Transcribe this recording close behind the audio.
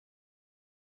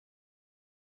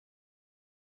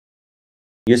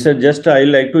Yes, sir. Just I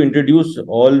like to introduce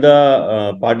all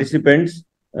the participants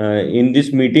in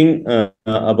this meeting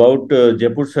about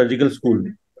Jaipur Surgical School.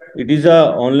 It is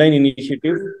a online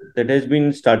initiative that has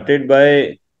been started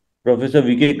by Professor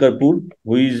V.K. Kapoor,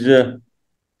 who is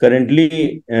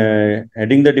currently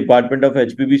heading the Department of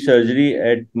HPB Surgery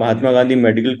at Mahatma Gandhi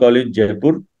Medical College,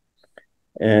 Jaipur.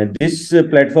 This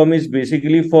platform is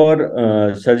basically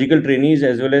for surgical trainees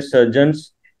as well as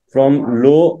surgeons from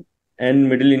low and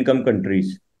middle income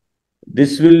countries.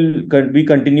 This will be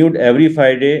continued every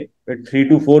Friday at 3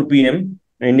 to 4 p.m.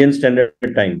 Indian Standard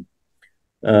Time.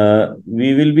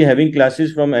 We will be having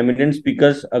classes from eminent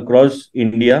speakers across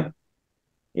India.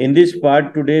 In this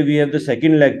part today, we have the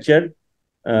second lecture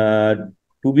uh,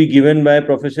 to be given by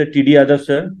Professor T.D. Yadav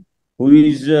sir, who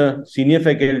is senior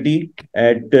faculty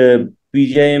at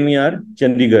PGIMER,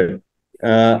 Chandigarh.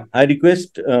 I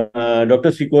request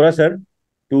Dr. Sikora sir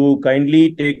to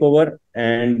kindly take over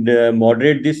and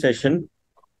moderate this session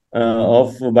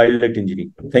of bile duct injury.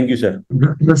 Thank you, sir.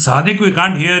 Sadik, we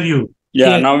can't hear you.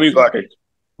 Yeah, now we got it.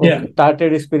 Yeah.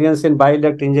 Started experience in bile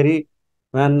duct injury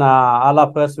when all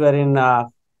of us were in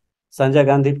Sanjay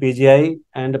Gandhi PGI,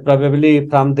 and probably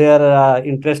from there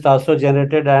interest also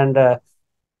generated, and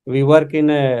we work in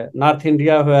North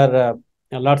India where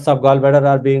lots of gallbladder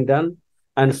are being done,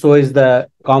 and so is the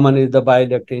common is the bile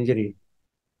duct injury.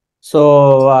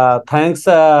 So thanks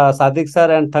Sadiq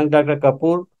sir and thank Dr.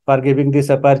 Kapoor for giving this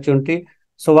opportunity.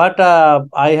 So what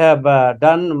I have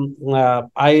done,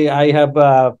 I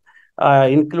have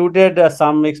included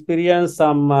some experience,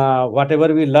 some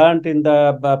whatever we learned in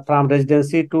the from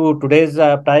residency to today's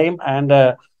time,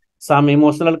 and some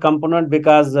emotional component,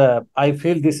 because I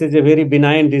feel this is a very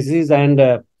benign disease,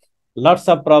 and lots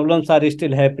of problems are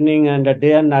still happening, and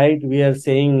day and night we are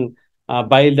seeing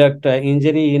bile duct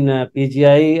injury in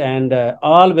PGI, and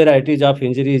all varieties of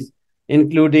injuries,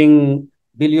 including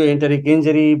bilioenteric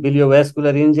injury,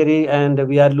 biliovascular injury, and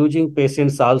we are losing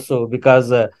patients also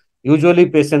because usually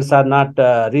patients are not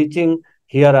reaching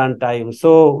here on time.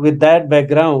 So with that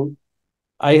background,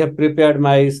 I have prepared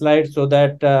my slides so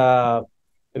that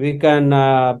we can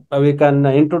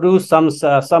introduce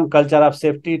some culture of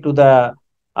safety to the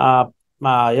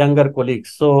younger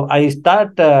colleagues. So I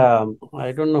start.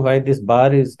 I don't know why this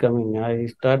bar is coming. I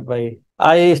start by the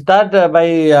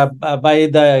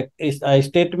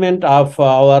statement of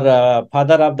our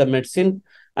father of the medicine,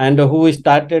 and who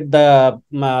started the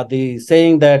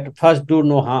saying that first do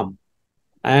no harm.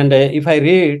 And if I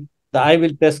read, I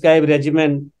will prescribe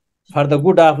regimen for the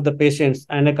good of the patients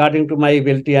and according to my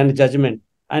ability and judgment,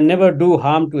 and never do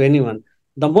harm to anyone.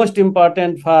 The most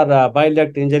important for bile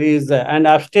duct injury is and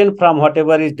abstain from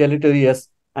whatever is deleterious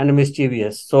and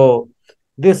mischievous. So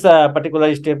this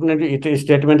particular statement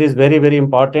is very, very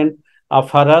important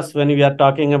for us when we are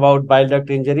talking about bile duct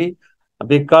injury,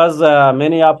 because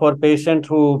many of our patients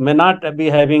who may not be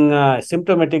having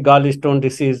symptomatic gallstone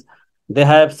disease, they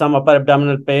have some upper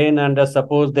abdominal pain, and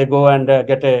suppose they go and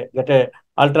get a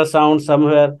ultrasound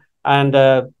somewhere, and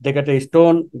they get a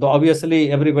stone.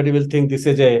 Obviously, everybody will think this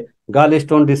is a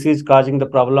gallstone disease causing the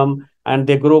problem, and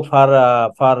they go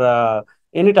for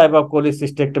any type of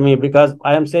cholecystectomy, because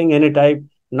I am saying any type,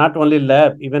 not only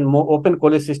lab, even more open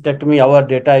cholecystectomy, our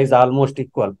data is almost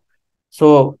equal.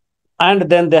 So, and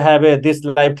then they have this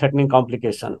life-threatening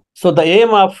complication. So the aim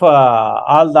of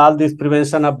all this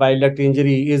prevention of bile duct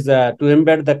injury is to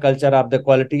embed the culture of the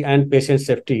quality and patient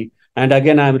safety. And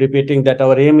again, I'm repeating that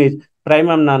our aim is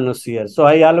primum non nocere. So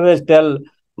I always tell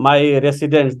my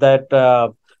residents that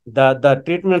the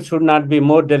treatment should not be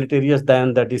more deleterious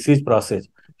than the disease process.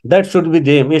 That should be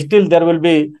the aim. Still, there will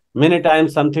be many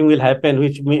times something will happen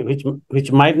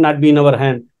which might not be in our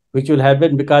hand, which will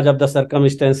happen because of the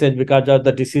circumstances, because of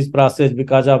the disease process,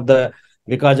 because of the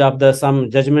some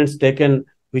judgments taken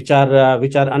which are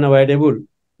unavoidable.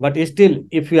 But still,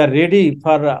 if we are ready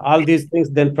for all these things,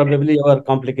 then probably our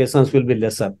complications will be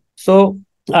lesser. So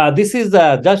this is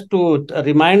just to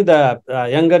remind the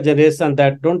younger generation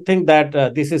that don't think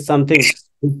that this is something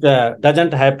which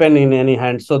doesn't happen in any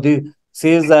hand. So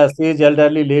she is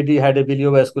elderly lady, had a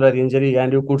biliovascular injury,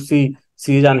 and you could see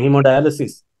she is on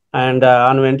hemodialysis and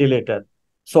on ventilator.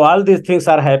 So all these things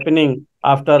are happening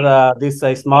after this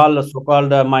small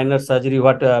so-called minor surgery,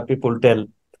 what people tell.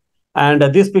 And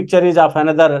this picture is of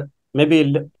another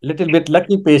maybe little bit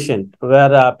lucky patient,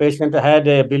 where a patient had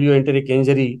a bilioenteric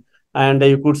injury, and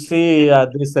you could see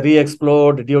this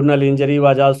re-explode, duodenal injury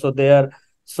was also there.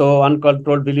 So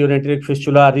uncontrolled bilioenteric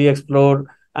fistula re-explode,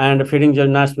 and feeding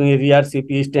gymnostomy,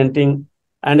 RCP, stenting.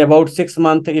 And about 6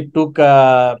 months it took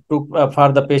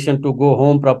for the patient to go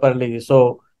home properly.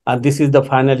 So this is the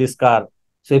final scar.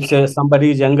 So if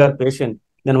somebody is younger patient,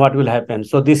 then what will happen?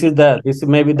 So this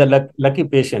may be the lucky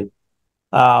patient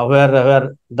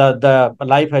where the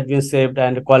life has been saved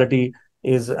and quality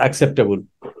is acceptable.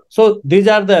 So these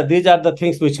are the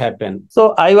things which happen.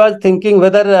 So I was thinking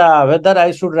whether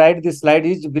I should write this slide,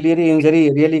 is biliary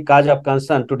injury really cause of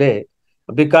concern today?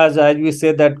 Because as we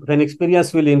say that when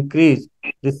experience will increase,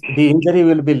 the injury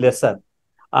will be lesser.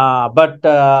 But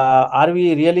are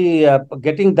we really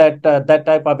getting that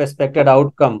type of expected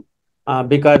outcome?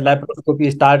 Because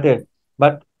laparoscopy started,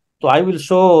 but so I will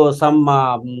show some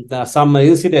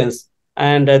incidents,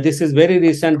 and this is very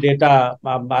recent data.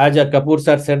 As Kapoor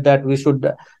sir said that we should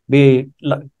be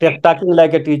talking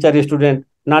like a teacher student,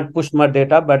 not push mud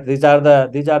data. But these are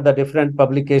the different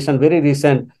publication, very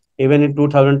recent, even in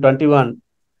 2021.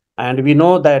 And we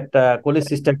know that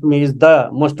cholecystectomy is the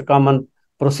most common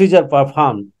procedure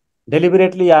performed.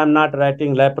 Deliberately, I am not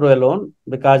writing lapro alone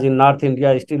because in North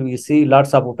India, still we see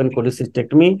lots of open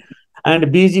cholecystectomy.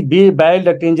 And bile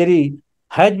duct injury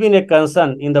has been a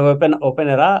concern in the open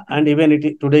era, and even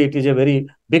today it is a very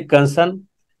big concern.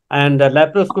 And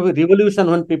laparoscopy revolution,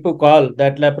 when people call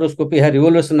that laparoscopy has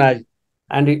revolutionized,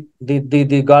 and the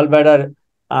gallbladder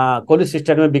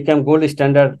cholecystectomy became gold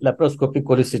standard. Laparoscopic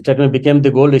cholecystectomy became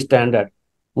the gold standard.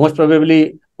 Most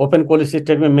probably, open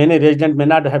cholecystectomy, many residents may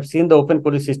not have seen the open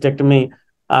cholecystectomy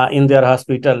in their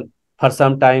hospital for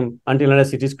some time until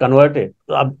unless it is converted.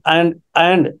 And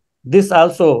this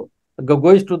also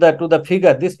goes to the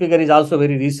figure. This figure is also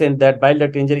very recent, that bile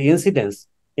duct injury incidence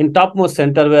in topmost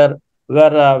center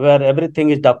where everything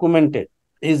is documented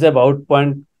is about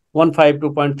 0.15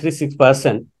 to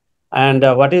 0.36%. And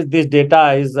what is this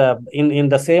data is in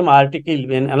the same article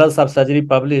when Annals of Surgery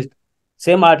published,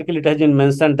 same article it has been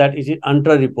mentioned that it is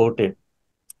underreported.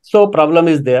 So problem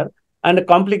is there. And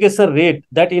complication rate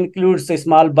that includes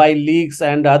small bile leaks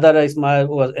and other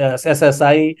small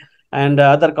SSI and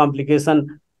other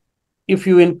complication. If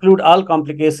you include all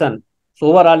complication, so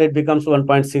overall it becomes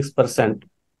 1.6%.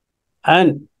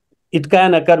 And it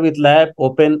can occur with lap,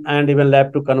 open, and even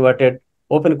lap to converted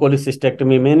open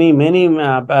cholecystectomy. Many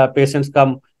patients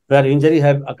come where injury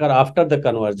have occurred after the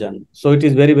conversion. So it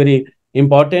is very, very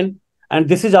important. And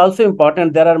this is also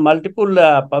important. There are multiple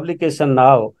publications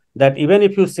now that even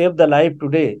if you save the life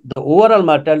today, the overall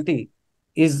mortality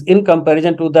is in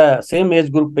comparison to the same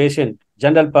age group patient,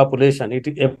 general population, it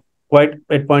is quite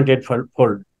 8.8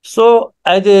 fold. So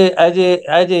as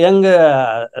a young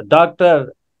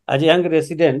doctor, as a young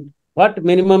resident, what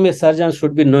minimum a surgeon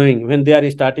should be knowing when they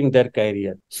are starting their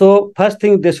career? So first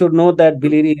thing, they should know that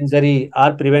biliary injury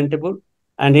are preventable,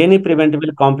 and any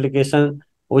preventable complication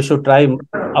we should try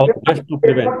our best to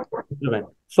prevent.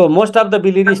 So most of the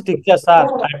biliary strictures are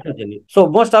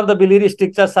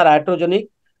iatrogenic.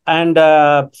 And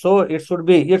so it should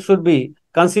be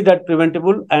considered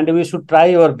preventable, and we should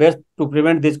try our best to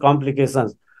prevent these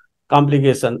complications.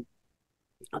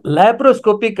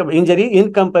 Laparoscopic injury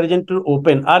in comparison to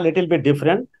open are little bit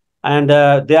different, and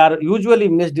they are usually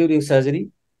missed during surgery,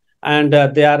 and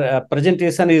their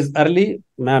presentation is early.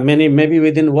 Maybe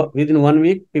within 1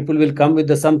 week people will come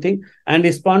with something, and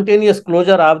the spontaneous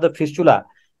closure of the fistula,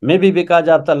 maybe because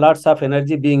of the lots of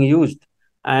energy being used,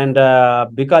 and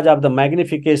because of the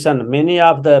magnification. Many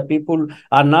of the people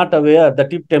are not aware the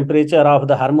tip temperature of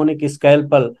the harmonic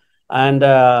scalpel and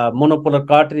monopolar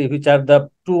cautery, which are the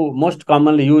two most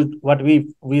commonly used, what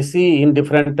we see in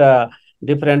different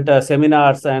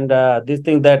seminars, and this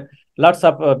thing that lots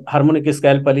of harmonic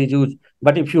scalpel is used.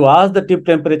 But if you ask the tip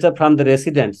temperature from the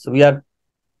residents, we are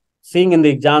seeing in the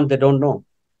exam, they don't know.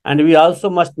 And we also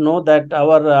must know that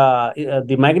our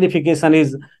the magnification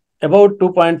is about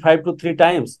 2.5 to 3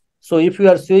 times. So if you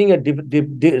are seeing a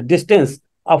distance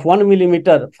of 1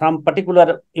 millimeter from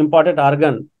particular important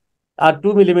organ, or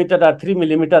 2 millimeter or 3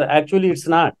 millimeter, actually it's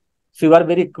not. So you are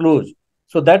very close.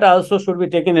 So that also should be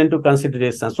taken into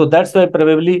consideration. So that's why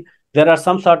probably there are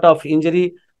some sort of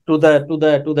injury to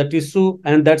the tissue,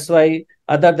 and that's why,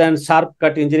 other than sharp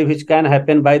cut injury which can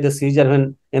happen by the seizure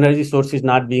when energy source is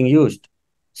not being used.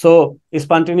 So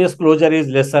spontaneous closure is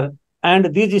lesser,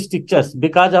 and these strictures,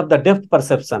 because of the depth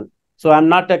perception. So I'm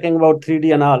not talking about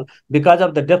 3D and all. Because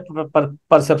of the depth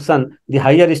perception, the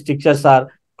higher strictures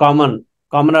are commoner.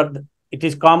 It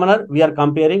is commoner. We are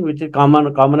comparing which is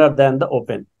commoner than the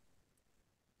open.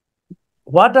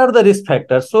 What are the risk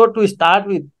factors? So to start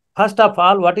with, first of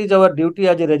all, what is our duty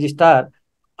as a registrar?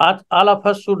 All of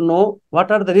us should know what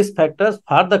are the risk factors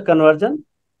for the conversion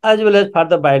as well as for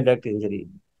the bile duct injury.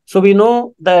 So we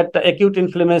know that acute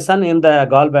inflammation in the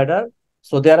gallbladder.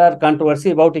 So there are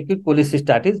controversy about acute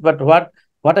cholecystitis, but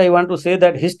what I want to say,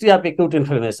 that history of acute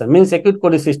inflammation means acute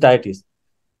cholecystitis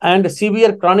and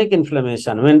severe chronic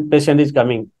inflammation when patient is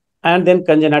coming. and then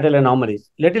congenital anomalies.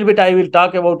 Little bit I will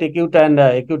talk about acute and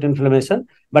acute inflammation,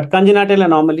 but congenital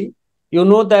anomaly, you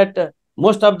know that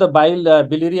most of the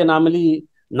biliary anomaly,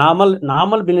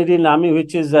 normal biliary anomaly,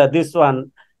 which is this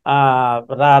one,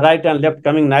 right and left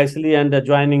coming nicely and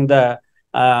joining the,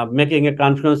 making a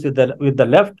confluence with the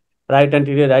left, right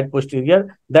anterior, right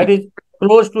posterior, that is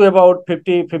close to about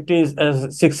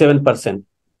 56-7%.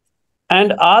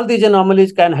 And all these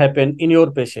anomalies can happen in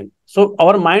your patient. So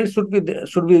our mind should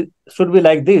be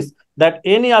like this, that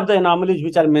any of the anomalies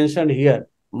which are mentioned here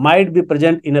might be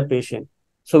present in a patient.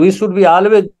 So we should be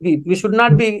always be, we should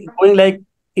not be going like,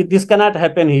 this cannot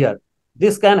happen here,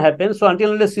 this can happen. So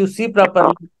until unless you see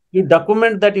properly, you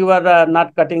document that you are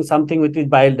not cutting something with this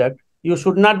bile duct, you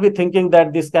should not be thinking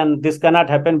that this cannot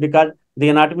happen because the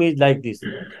anatomy is like this.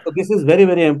 So this is very,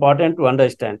 very important to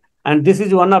understand. And this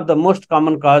is one of the most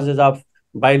common causes of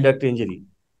bile duct injury.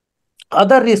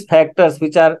 Other risk factors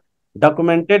which are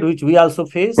documented, which we also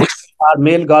face, are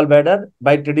male gallbladder.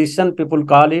 By tradition, people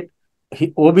call it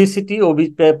obesity.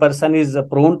 Obese person is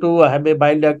prone to have a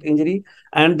bile duct injury.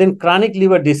 And then chronic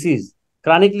liver disease.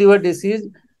 Chronic liver disease,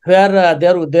 where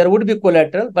there would be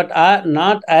collateral, but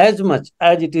not as much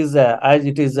as it is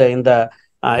in the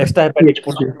extrahepatic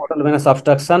portal venous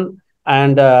obstruction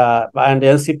and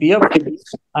NCPF.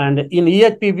 And in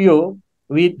EHPBO,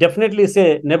 we definitely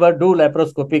say never do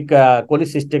laparoscopic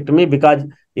cholecystectomy because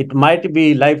it might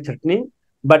be life-threatening.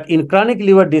 But in chronic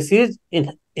liver disease,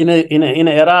 in an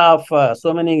era of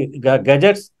so many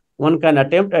gadgets, one can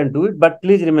attempt and do it. But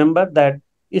please remember that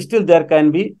still there can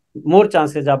be more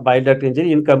chances of bile duct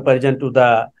injury in comparison to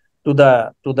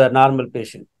the normal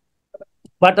patient.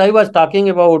 But I was talking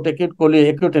about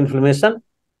acute inflammation.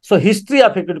 So history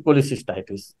of acute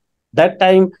cholecystitis. That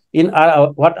time in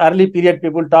what early period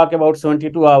people talk about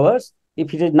 72 hours.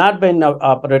 If it is not been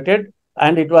operated,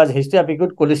 and it was history of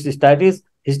acute cholecystitis,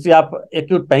 history of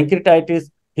acute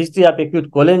pancreatitis, history of acute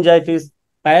cholangitis,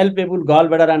 palpable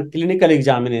gallbladder and clinical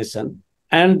examination,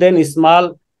 and then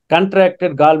small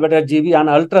contracted gallbladder GB on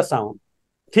ultrasound,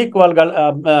 thick wall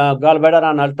gallbladder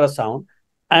on ultrasound,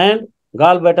 and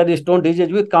gallbladder stone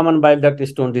disease with common bile duct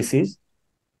stone disease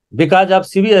because of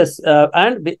CVS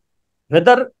and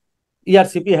whether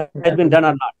ERCP has been done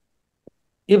or not,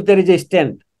 if there is a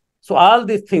stent. So all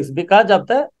these things because of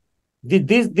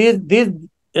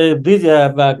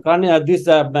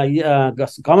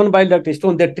common bile duct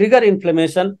stone, they trigger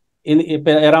inflammation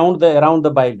around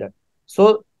the bile duct.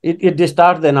 So it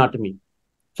distorts the anatomy.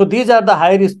 So these are the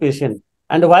high risk patients.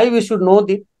 And why we should know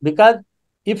this? Because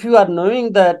if you are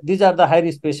knowing that these are the high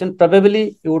risk patients,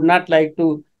 probably you would not like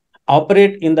to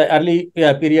operate in the early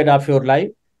period of your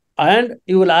life. And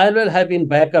you will always have in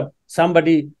backup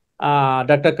somebody,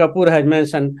 Dr. Kapoor has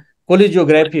mentioned,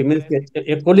 collegiography, means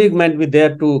a colleague might be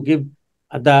there to give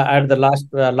at the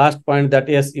last point that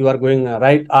yes, you are going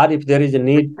right, or if there is a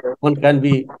need, one can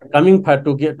be coming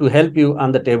to help you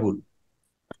on the table.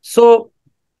 So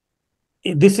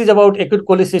this is about acute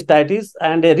cholecystitis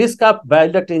and a risk of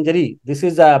bile duct injury. This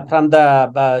is from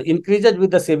the increases with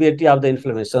the severity of the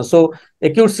inflammation. So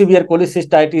acute severe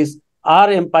cholecystitis or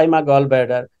empyema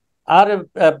gallbladder, or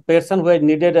a person who has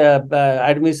needed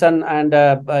admission and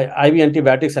IV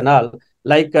antibiotics and all,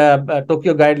 like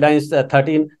Tokyo guidelines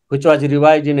 13, which was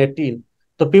revised in 18.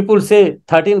 So people say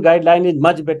 13 guideline is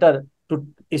much better to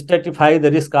stratify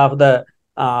the risk of the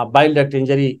bile duct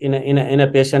injury in a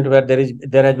patient where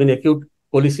there has been acute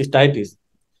cholecystitis.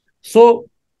 So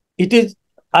it is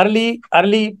early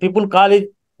people call it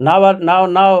now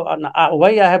why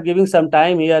I have given some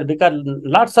time here, because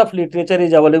lots of literature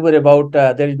is available about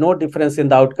there is no difference in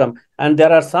the outcome, and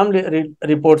there are some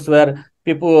reports where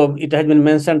it has been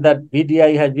mentioned that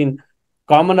BDI has been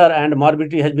commoner and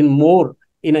morbidity has been more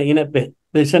in a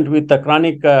patient with the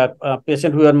chronic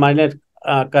patient who are managed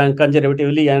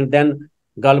conservatively, and then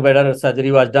gallbladder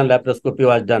surgery was done, laparoscopy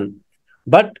was done.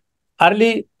 But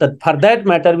early, for that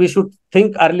matter, we should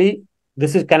think early.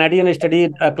 This is Canadian study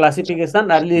classification.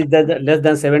 Early is less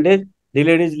than 7 days.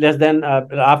 Delayed is less than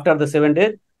after the 7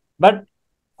 days. But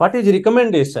what is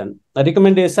recommendation? The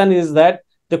recommendation is that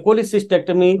the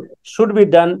cholecystectomy should be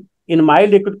done in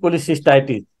mild acute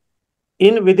cholecystitis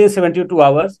within 72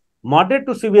 hours. Moderate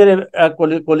to severe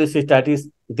cholecystitis,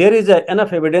 there is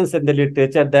enough evidence in the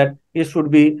literature that it should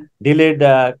be delayed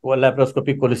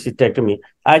laparoscopic cholecystectomy.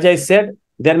 As I said,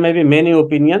 there may be many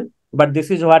opinions, but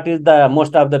this is what is the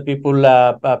most of the people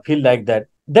feel like that.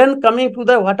 Then coming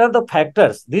to what are the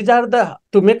factors? These are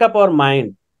to make up our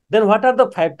mind. Then what are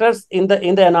the factors in the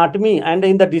anatomy and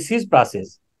in the disease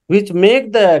process which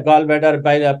make the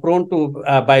gallbladder prone to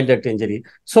bile duct injury?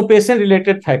 So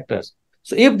patient-related factors.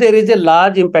 So if there is a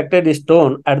large impacted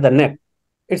stone at the neck,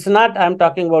 It's not, I'm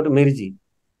talking about Mirji.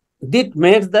 This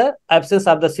makes the absence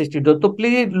of the cystic duct. So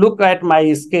please look at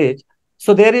my sketch.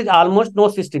 So there is almost no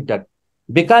cystic duct.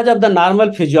 Because of the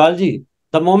normal physiology,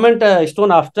 the moment a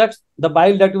stone obstructs, the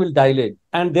bile duct will dilate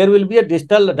and there will be a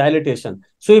distal dilatation.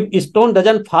 So if stone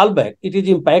doesn't fall back, it is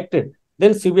impacted.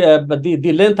 Then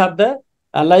the length of the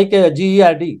like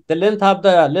GERD, the length of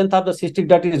the cystic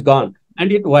duct is gone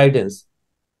and it widens.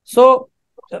 So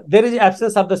there is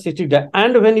absence of the cystic duct.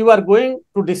 And when you are going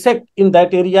to dissect in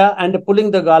that area and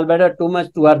pulling the gallbladder too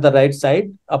much toward the right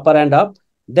side, upper and up,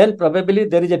 then probably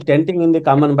there is a tenting in the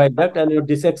common bile duct and your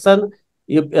dissection,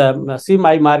 you see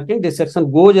my marking, dissection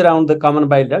goes around the common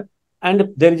bile duct and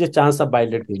there is a chance of bile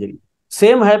duct injury.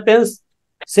 Same happens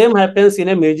in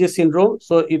a Meiji syndrome.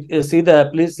 So if you see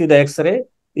please see the X-ray,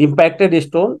 impacted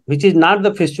stone, which is not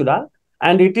the fistula,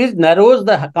 and it is narrows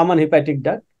the common hepatic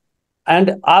duct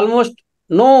and almost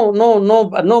no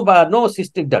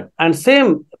cystic duct. And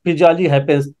same physiology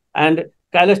happens and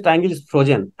callus triangle is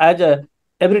frozen. As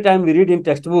every time we read in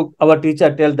textbook, our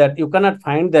teacher tells that you cannot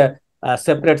find the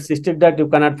separate cystic duct, you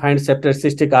cannot find separate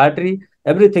cystic artery,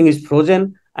 everything is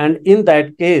frozen. And in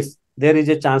that case, there is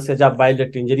a chances of bile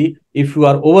duct injury if you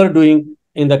are overdoing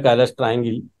in the callus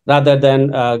triangle rather than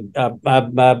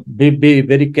be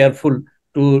very careful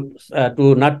to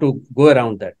not to go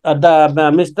around that.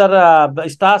 Mr.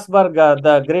 Strasberg,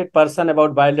 the great person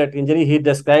about bile duct injury, he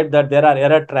described that there are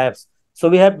error traps. So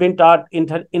we have been taught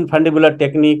infundibular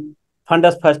technique,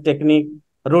 fundus first technique,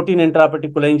 routine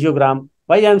intraoperative cholangiogram.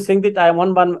 Why I am saying that I am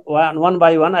one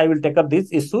by one, I will take up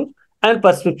these issues and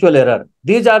perceptual error.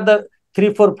 These are the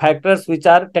 3-4 factors which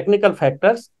are technical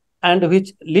factors and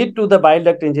which lead to the bile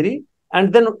duct injury.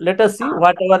 And then let us see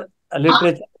what our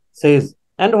literature says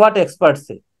and what experts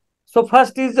say. So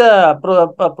first is a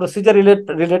procedure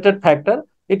related factor.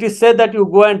 It is said that you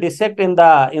go and dissect in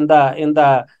the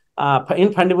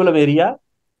infundibulum area,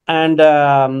 and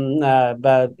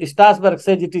Strasberg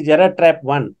says it is error trap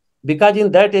 1 because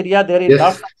in that area there is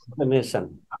lots of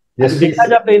inflammation. Yes,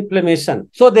 because of the inflammation,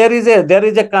 so there is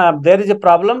a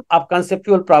problem of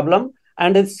conceptual problem,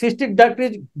 and the cystic duct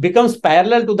becomes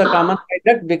parallel to the common bile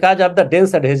duct because of the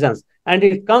dense adhesions, and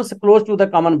it comes close to the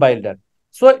common bile duct.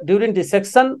 So during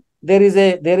dissection, there is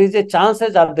a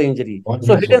chances of the injury.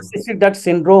 So hidden cystic duct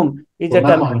syndrome is a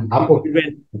term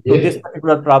event to this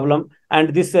particular problem,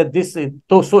 and so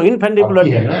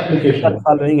infundibular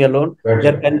following alone,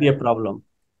 there can be a problem.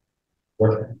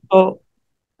 So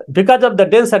because of the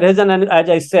dense adhesion, and as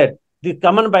I said, the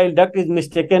common bile duct is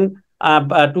mistaken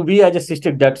to be as a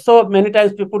cystic duct. So many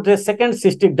times people say second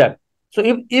cystic duct. So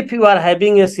if you are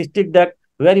having a cystic duct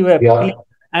where you have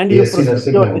and you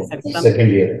proceed your dissection.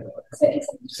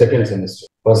 Second semester.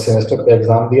 First semester का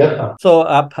exam दिया था. So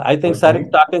I think sir is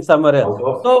talking somewhere else.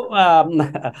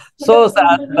 So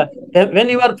when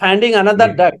you are finding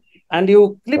another duct and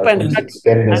you clip and cut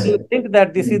and you think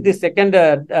that this is the second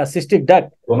cystic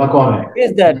duct,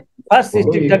 is that first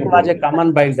cystic duct was a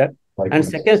common bile duct and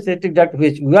second cystic duct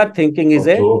which we are thinking is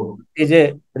a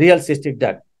real cystic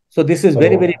duct. So this is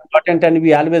very, very important, and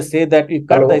we always say that we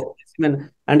cut the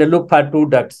specimen and look for 2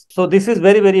 ducts. So this is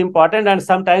very, very important, and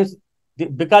sometimes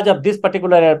because of this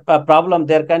particular problem,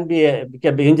 there can be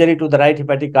injury to the right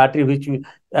hepatic artery, which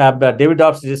David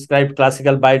Dobbs described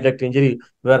classical bile duct injury,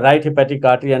 where right hepatic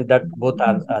artery and duct both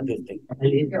are this thing.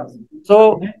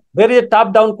 So there is a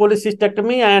top-down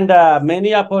cholecystectomy, and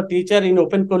many of our teachers in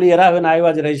open chole era, when I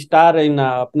was registrar in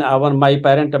my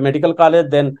parent medical college,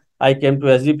 then I came to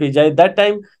SGP. That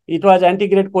time, it was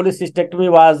antegrade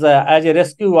cholecystectomy was as a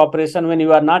rescue operation when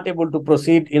you are not able to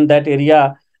proceed in that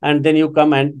area, and then you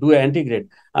come and do antegrade.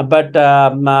 But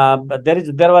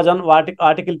there was an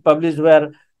article published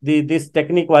where this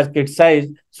technique was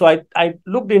criticized. So I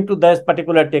looked into this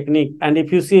particular technique, and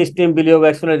if you see stem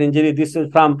biliovascular injury, this is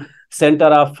from center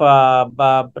of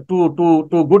two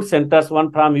good centers,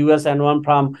 one from US and one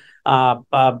from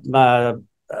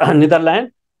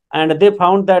Netherlands. And they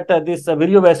found that this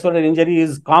biliovascular injury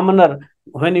is commoner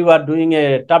when you are doing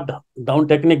a top-down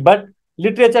technique, but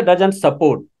literature doesn't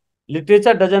support.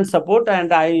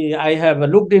 And I have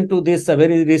looked into this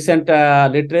very recent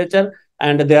literature,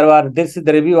 and this is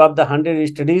the review of the 100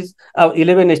 studies,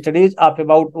 11 studies of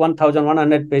about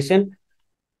 1,100 patients.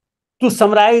 To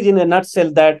summarize in a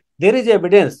nutshell, that there is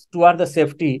evidence toward the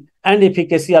safety and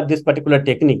efficacy of this particular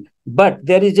technique, but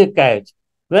there is a catch.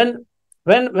 When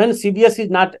CBS is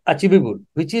not achievable,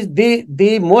 which is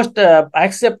the most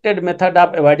accepted method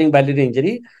of avoiding biliary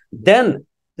injury, then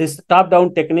this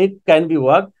top-down technique can be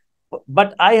worked.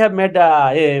 But I have made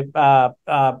I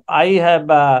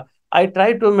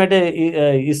tried to make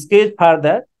a sketch for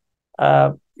that.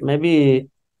 Maybe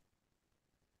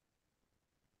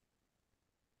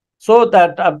So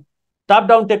that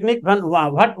top-down technique,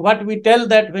 what we tell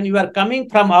that when you are coming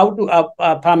from out to up,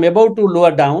 from above to lower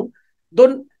down,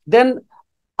 then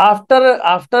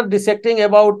after dissecting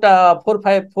about 4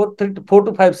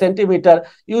 to 5 centimeter,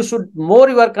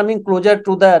 you are coming closer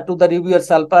to the reviewer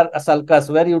sulcus,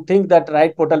 where you think that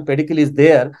right portal pedicle is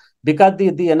there, because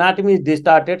the anatomy is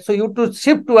distorted. So you to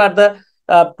shift towards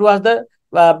the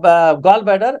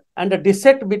gallbladder and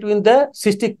dissect between the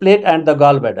cystic plate and the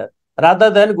gallbladder,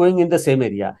 rather than going in the same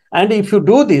area. And if you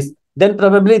do this, then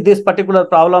probably this particular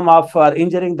problem of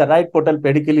injuring the right portal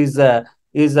pedicle is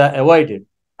avoided.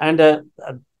 And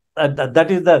that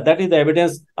is the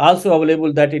evidence also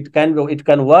available that it can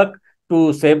work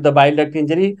to save the bile duct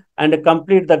injury and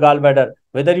complete the gallbladder.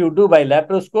 Whether you do by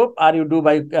laparoscope or you do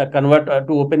by convert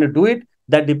to open and do it,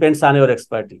 that depends on your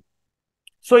expertise.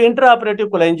 So intraoperative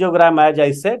cholangiogram, as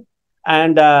I said,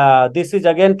 and this is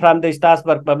again from the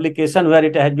Strasbourg publication, where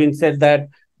it has been said that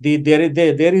there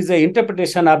is a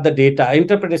interpretation of the data,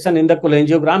 interpretation in the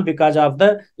cholangiogram because of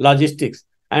the logistics.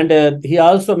 And he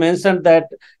also mentioned that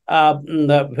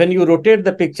when you rotate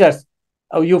the pictures,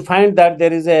 you find that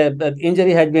there is the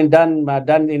injury has been done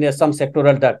in some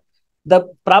sectoral duct. The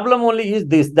problem only is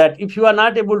this, that if you are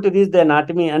not able to read the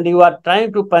anatomy and you are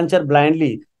trying to puncture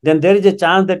blindly, then there is a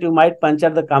chance that you might puncture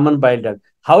the common bile duct.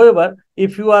 However,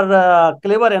 if you are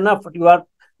clever enough, you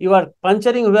are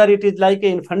puncturing where it is like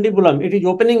a infundibulum, it is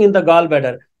opening in the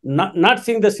gallbladder, not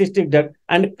seeing the cystic duct,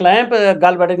 and clamp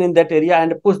gallbladder in that area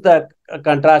and push the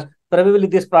contrast, probably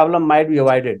this problem might be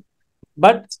avoided.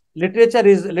 But literature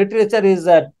is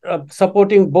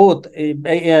supporting both.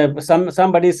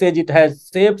 Somebody says it has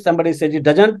saved, somebody says it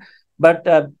doesn't.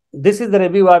 But this is the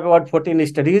review of about 14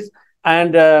 studies,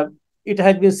 and it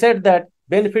has been said that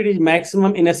benefit is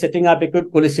maximum in a setting of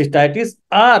acute cholecystitis,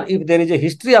 or if there is a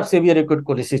history of severe acute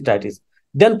cholecystitis,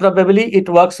 then probably it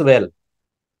works well.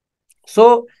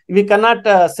 So we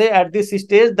cannot say at this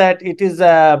stage that it is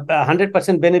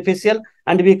 100% beneficial,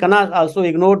 and we cannot also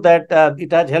ignore that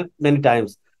it has helped many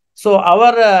times. So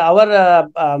our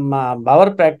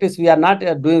practice, we are not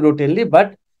doing routinely,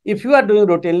 but if you are doing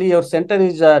routinely, your center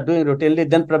is doing routinely,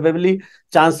 then probably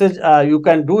chances you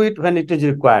can do it when it is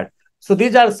required. So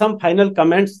these are some final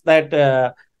comments that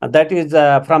is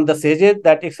from the sages,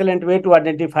 that excellent way to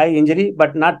identify injury,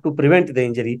 but not to prevent the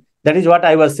injury. That is what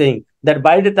I was saying, that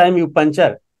by the time you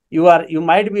puncture, you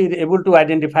might be able to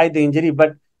identify the injury,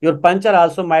 but your puncture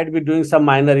also might be doing some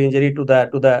minor injury to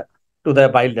the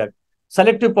bile duct.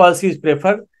 Selective policy is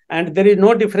preferred, and there is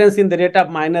no difference in the rate of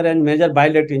minor and major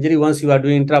bile duct injury once you are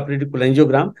doing intraoperative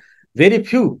cholangiogram. Very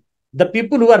few. The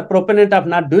people who are proponent of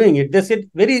not doing it, they said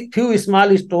very few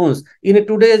small stones in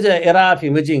today's era of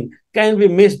imaging can be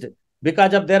missed,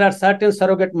 because there are certain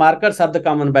surrogate markers of the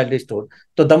common bile duct stone.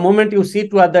 So the moment you see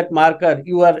to that marker,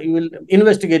 you will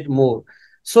investigate more.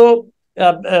 So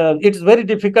it's very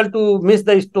difficult to miss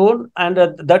the stone, and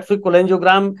that's why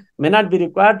cholangiogram may not be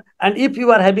required. And if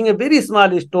you are having a very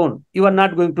small stone, you are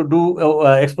not going to do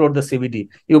explore the CVD.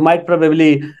 You might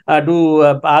probably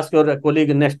ask your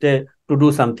colleague next day to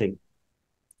do something.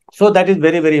 So that is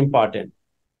very, very important.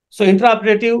 So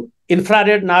intraoperative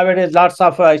infrared, nowadays lots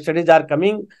of studies are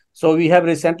coming. So we have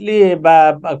recently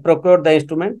procured the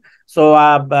instrument. So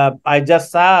I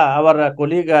just saw our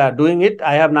colleague doing it.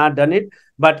 I have not done it.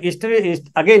 But studies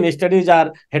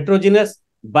are heterogeneous.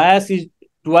 Bias is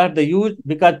toward the use,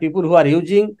 because people who are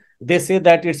using, they say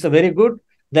that it's very good.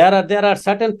 There are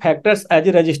certain factors, as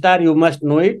a registrar, you must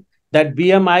know it, that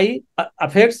BMI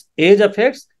affects, age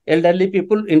affects, elderly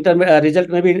people, result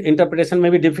may be, interpretation may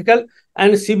be difficult,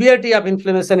 and severity of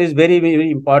inflammation is very,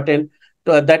 very important,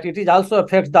 that it is also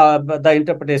affects the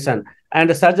interpretation and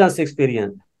the surgeon's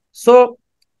experience. So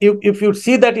if you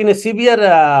see that in a severe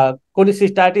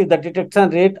cholecystitis, the detection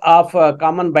rate of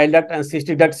common bile duct and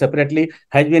cystic duct separately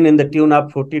has been in the tune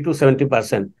of 40 to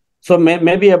 70%. So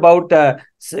maybe about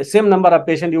same number of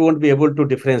patients, you won't be able to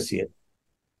differentiate.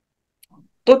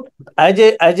 So as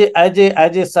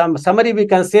a summary, we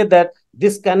can say that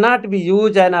this cannot be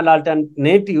used as an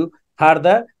alternative for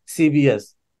the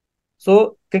CBS.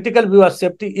 So critical view of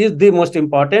safety is the most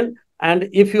important. And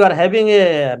if you are having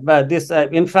this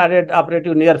infrared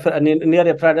operative near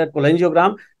infrared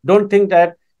cholangiogram, don't think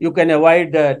that you can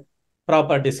avoid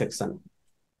proper dissection.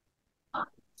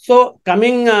 So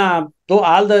coming, though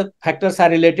all the factors are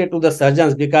related to the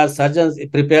surgeons, because surgeons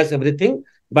prepares everything,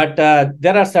 but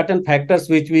there are certain factors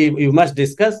which we must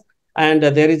discuss, and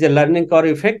there is a learning curve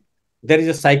effect. There is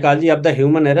a psychology of the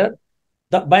human error.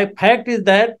 By fact is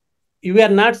that you are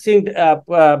not seeing the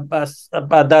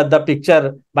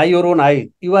picture by your own eye.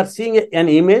 You are seeing an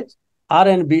image or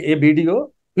a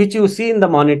video, which you see in the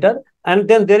monitor, and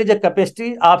then there is a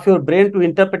capacity of your brain to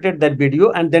interpret that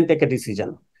video and then take a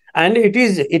decision. And it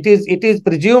is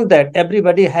presumed that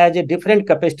everybody has a different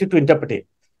capacity to interpret it.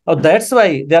 So that's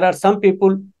why there are some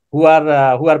people who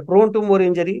are prone to more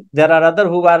injury. There are other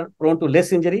who are prone to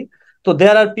less injury. So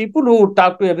there are people who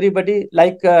talk to everybody,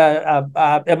 like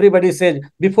everybody says,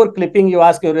 before clipping, you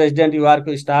ask your resident, you ask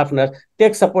your staff nurse,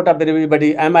 take support of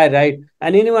everybody. Am I right?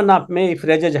 And anyone of me, if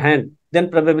raises hand, then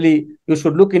probably you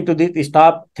should look into this,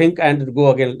 stop, think, and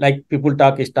go again. Like people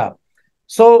talk, stop.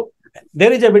 So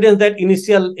there is evidence that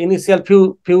initial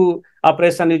few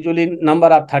operation, usually number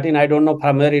of 13, I don't know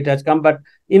from where it has come, but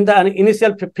in the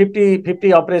initial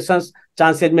 50 operations,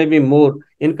 chances may be more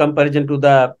in comparison to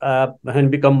the when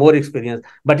become more experienced.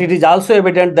 But it is also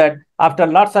evident that after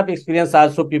lots of experience,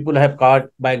 also people have caught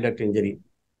bile duct injury.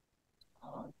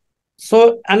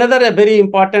 So another very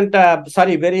important,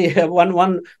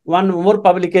 one more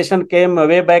publication came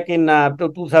way back in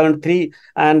 2003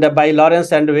 and by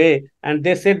Lawrence and Way, and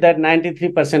they said that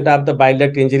 93% of the bile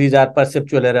duct injuries are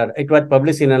perceptual error. It was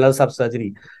published in Annals of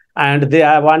Surgery, and they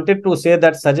wanted to say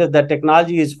that suggests that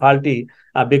technology is faulty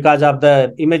because of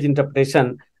the image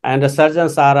interpretation, and the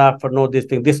surgeons are for know this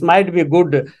thing. This might be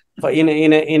good for in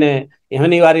a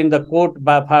when you are in the court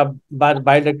by bile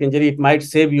duct injury, it might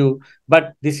save you,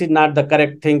 but this is not the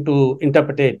correct thing to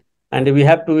interpret it. And we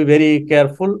have to be very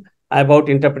careful about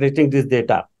interpreting this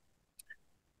data.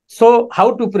 So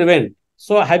how to prevent?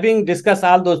 So having discussed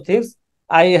all those things,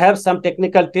 I have some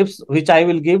technical tips which I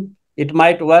will give. It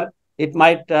might work, it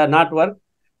might not work.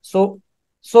 So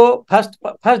first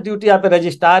duty of a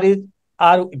registrar is,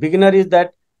 our beginner is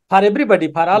that for everybody,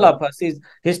 for all of us, is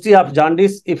history of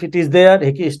jaundice, if it is there,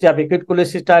 history of acute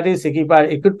cholecystitis, acute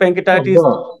pancreatitis,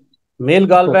 male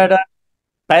gallbladder,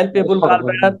 palpable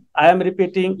gallbladder. I am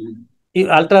repeating,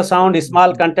 ultrasound,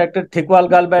 small contracted, thick wall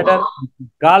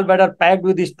gallbladder packed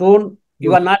with stone.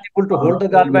 You are not able to hold the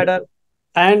gallbladder,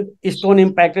 and stone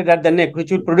impacted at the neck,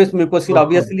 which will produce mucocele,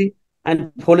 obviously, and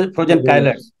frozen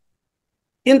chylids.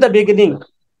 In the beginning,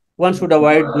 one should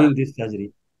avoid doing this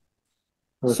surgery.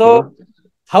 So,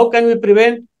 how can we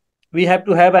prevent? We have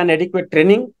to have an adequate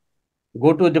training,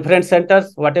 go to different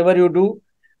centers, whatever you do,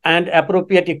 and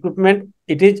appropriate equipment.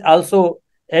 It is also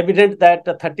evident that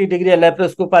 30-degree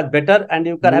laparoscope is better, and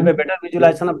you can have a better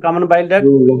visualization of common bile duct.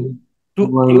 You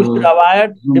should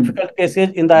avoid difficult cases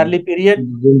in the early period,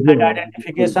 and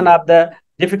identification of the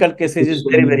difficult cases is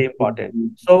very, very important.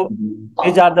 So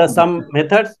these are the some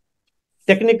methods.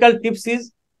 Technical tips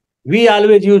is, we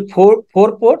always use four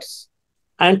ports,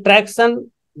 and traction.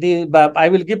 I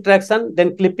will give traction,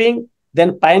 then clipping,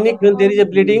 then panic when there is a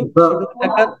bleeding.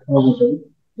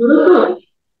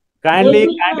 Kindly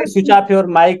switch off your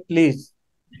mic, please.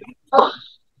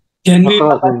 Can we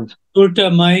put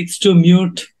mics to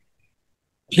mute,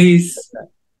 please?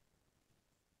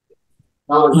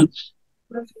 Can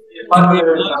we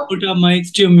put our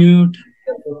mics to mute?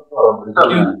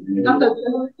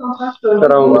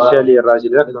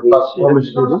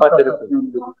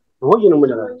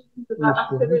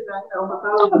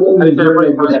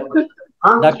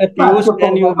 Dr. Piyush,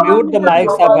 can you mute the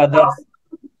mics of others?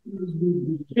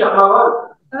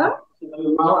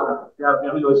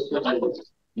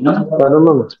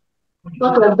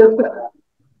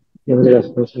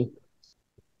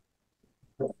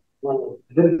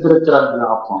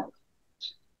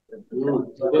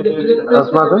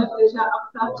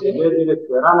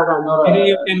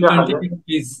 You can continue,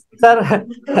 please. Sir,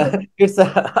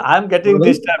 I'm getting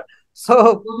disturbed.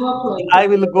 So I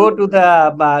will go to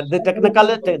the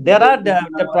technical. There are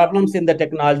the problems in the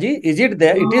technology. Is it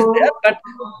there? It is there, but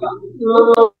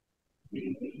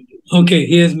okay,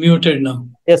 he is muted now.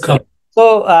 Yes, sir.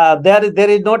 So there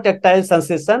is no tactile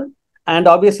sensation, and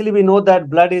obviously we know that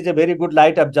blood is a very good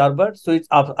light absorber, so it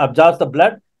absorbs the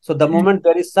blood. So the moment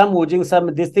there is some oozing,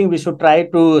 this thing, we should try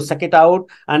to suck it out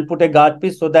and put a gauze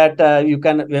piece so that your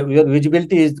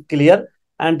visibility is clear.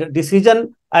 And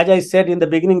decision, as I said in the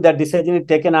beginning, that decision is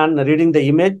taken on reading the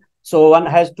image. So one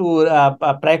has to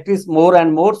practice more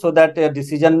and more so that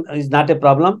decision is not a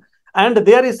problem. And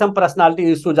there is some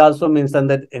personality issues also mentioned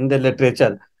that in the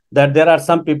literature, that there are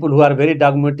some people who are very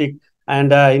dogmatic,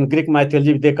 and in Greek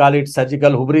mythology they call it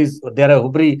surgical hubris. They are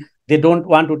hubri. They don't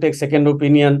want to take second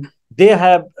opinion. They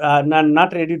have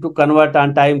not ready to convert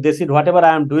on time. They said whatever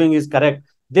I am doing is correct.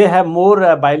 They have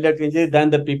more bile duct injury than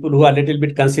the people who are a little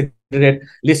bit considerate,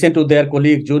 listen to their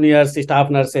colleagues, juniors, staff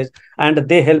nurses, and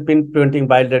they help in preventing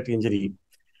bile duct injury.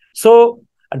 So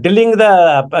dealing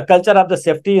the culture of the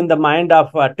safety in the mind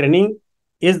of training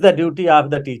is the duty of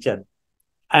the teacher.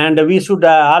 And we should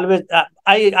always,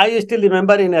 I still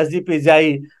remember in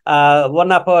SGP,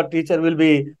 one of our teacher will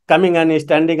be coming and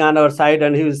standing on our side,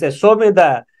 and he will say, show me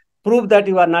the proof that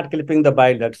you are not clipping the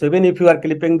bile duct. So even if you are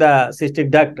clipping the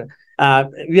cystic duct,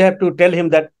 we have to tell him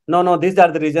that, no, these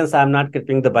are the reasons I am not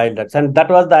clipping the bile ducts. And that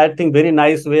was the, I think, very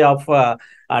nice way of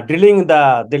drilling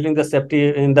the safety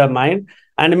in the mind.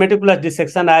 And meticulous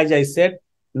dissection, as I said,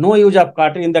 no use of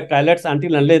cautery in the islets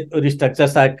until unless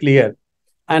structures are clear,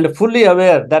 and fully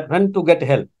aware that when to get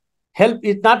help. Help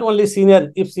is not only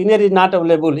senior. If senior is not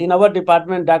available, in our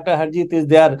department, Dr. Harjit is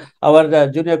there, our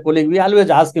junior colleague. We always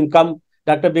ask him, come,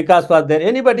 Dr. Vikas was there.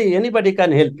 Anybody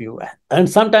can help you. And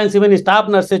sometimes even staff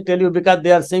nurses tell you, because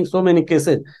they are seeing so many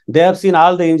cases, they have seen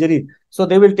all the injuries. So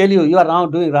they will tell you, you are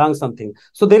wrong, doing wrong something.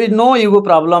 So there is no ego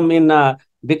problem in,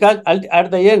 because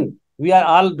at the end, we are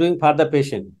all doing for the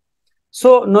patient.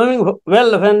 So knowing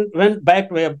well when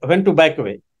to back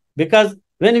away, because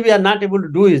when we are not able to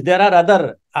do it, there are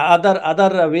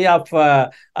other way of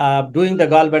doing the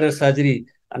gallbladder surgery.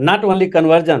 Not only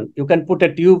conversion, you can put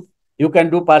a tube, you can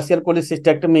do partial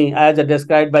cholecystectomy as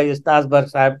described by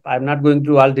Stasberg. I'm not going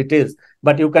through all details,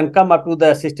 but you can come up to the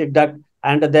cystic duct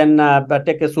and then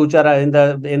take a suture in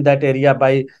that area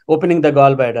by opening the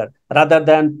gallbladder, rather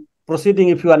than proceeding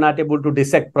if you are not able to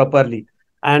dissect properly.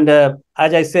 And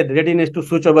as I said, readiness to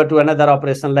switch over to another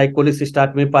operation like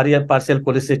cholecystectomy, partial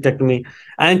cholecystectomy,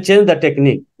 and change the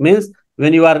technique. Means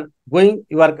when you are going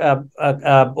your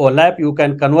lap, you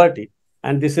can convert it.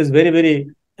 And this is very, very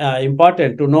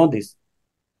important to know this.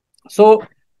 So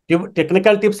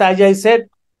technical tips, as I said,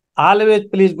 always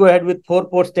please go ahead with 4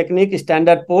 ports technique,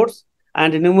 standard ports.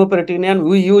 And pneumoperitoneum,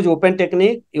 we use open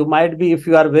technique. You might be, if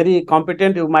you are very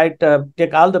competent, you might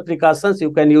take all the precautions.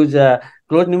 You can use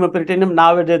closed pneumoperitoneum.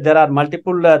 Nowadays, there are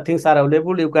multiple things are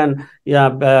available. You can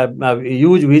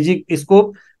use VG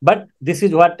scope. But this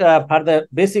is what for the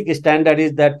basic standard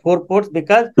is that 4 ports,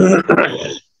 because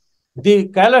the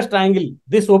Kyler triangle,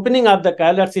 this opening of the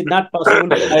Kyler is not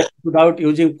possible without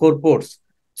using 4 ports.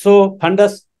 So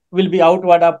fundus will be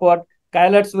outward, upward.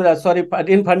 Kylots will,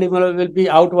 infundibulum will be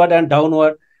outward and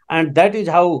downward. And that is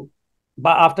how,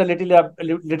 after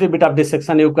little bit of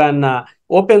dissection, you can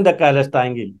open the Kyler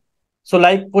triangle. So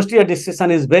like posterior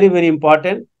dissection is very, very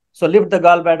important. So lift the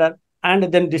gallbladder and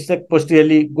then dissect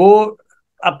posteriorly. Go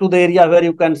up to the area where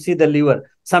you can see the liver.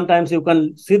 Sometimes you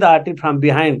can see the artery from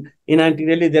behind. In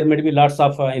anteriorly, there may be lots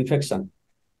of infection.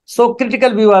 So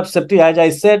critical view of safety, as I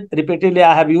said repeatedly,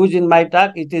 I have used in my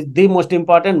talk. It is the most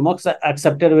important, most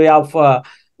accepted way of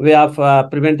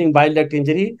preventing bile duct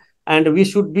injury. And we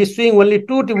should be seeing only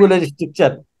 2 tubular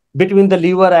structure between the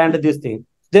liver and this thing.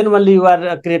 Then only you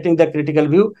are creating the critical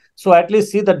view. So at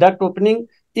least see the duct opening.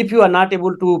 If you are not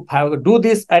able to do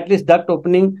this, at least duct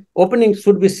opening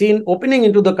should be seen opening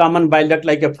into the common bile duct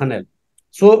like a funnel.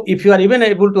 So if you are even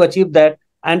able to achieve that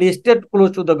and stay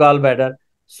close to the gallbladder,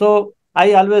 so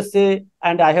I always say,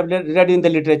 and I have read in the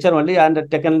literature only and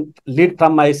taken lead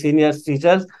from my senior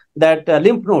teachers, that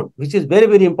lymph node, which is very,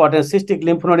 very important, cystic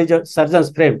lymph node is a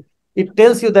surgeon's frame. It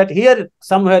tells you that here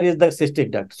somewhere is the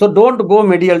cystic duct. So don't go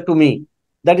medial to me.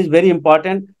 That is very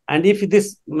important. And if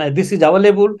this is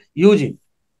available, use it.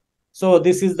 So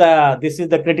this is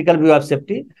the critical view of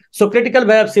safety. So critical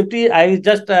view of safety, I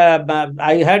just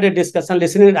I had a discussion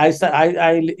listening. I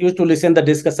used to listen the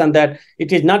discussion that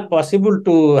it is not possible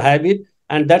to have it,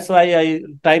 and that's why I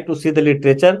try to see the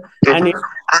literature. And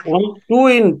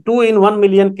two in 1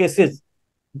 million cases,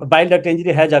 bile duct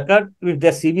injury has occurred if the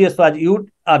CVS was used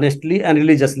honestly and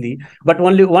religiously, but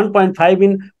only 1.5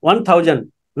 in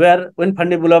 1,000 where when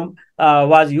fundibulum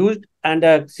was used and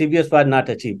CVS was not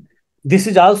achieved. This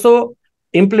is also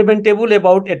implementable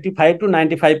about 85 to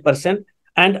 95%,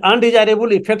 and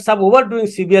undesirable effects of overdoing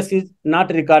CVS is no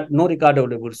record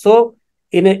available. So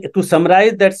to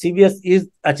summarize that CVS is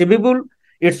achievable,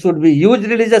 it should be used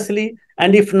religiously,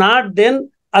 and if not, then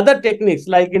other techniques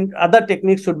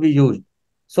should be used.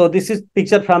 So this is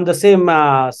picture from the same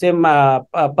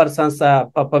person's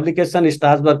publication,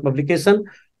 Strasberg publication.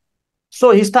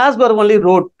 So Strasberg only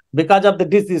wrote, because of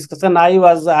this discussion, I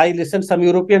listened some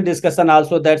European discussion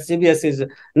also that CVS is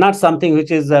not something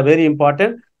which is very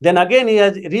important. Then again, he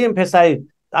has re-emphasized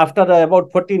after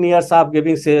about 14 years of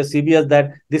giving CVS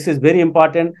that this is very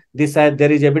important.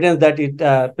 There is evidence that it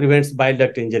prevents bile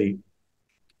duct injury.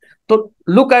 So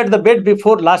look at the bed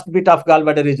before last bit of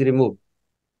gallbladder is removed.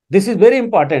 This is very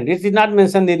important. It is not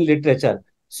mentioned in literature.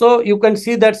 So you can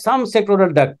see that some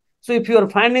sectoral duct. So if you are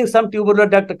finding some tubular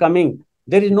duct coming,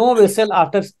 there is no vessel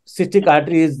after cystic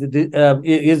artery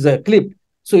is clipped.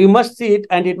 So you must see it,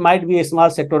 and it might be a small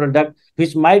sectoral duct,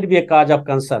 which might be a cause of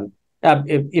concern.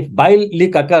 If bile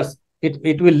leak occurs,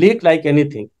 it will leak like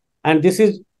anything. And this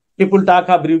is people talk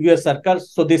of rubeous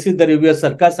circles. So this is the rubeous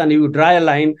circus, and you draw a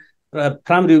line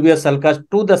from rubeous circus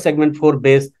to the segment 4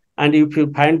 base. And if you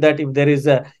find that if there is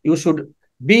you should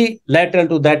be lateral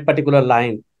to that particular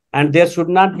line, and there should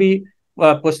not be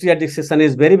posterior dissection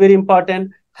is very, very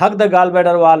important. Hug the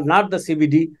gallbladder wall, not the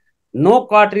CBD. No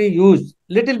cautery used.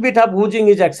 Little bit of oozing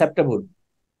is acceptable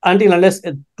until unless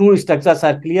two structures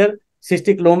are clear.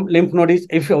 Cystic lymph node is,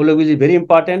 if available, is very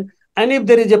important. And if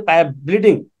there is a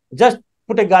bleeding, just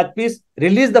put a gauze piece,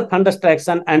 release the fundus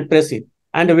traction and press it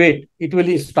and wait. It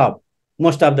will stop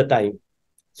most of the time.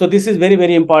 So this is very,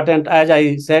 very important. As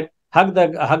I said, hug the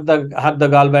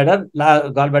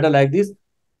gallbladder like this.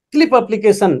 Clip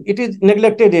application, it is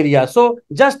neglected area. So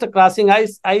just crossing, I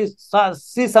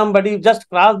see somebody just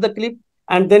cross the clip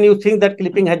and then you think that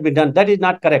clipping has been done. That is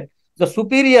not correct. The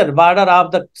superior border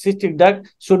of the cystic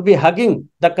duct should be hugging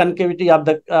the concavity of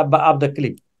the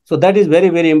clip. So that is very,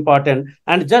 very important.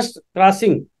 And just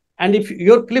crossing, and if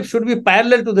your clip should be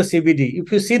parallel to the CBD,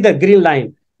 if you see the green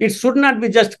line, it should not be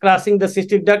just crossing the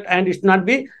cystic duct and it should not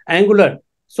be angular.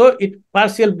 So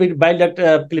partial bile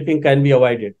duct clipping can be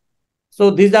avoided. So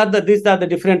these are the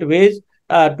different ways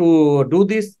to do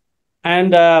this.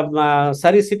 And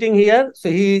sir is sitting here, so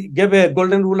he gave a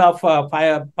golden rule of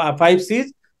 5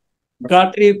 C's.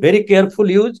 Cautery, very careful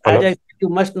use. Hello. As I said, you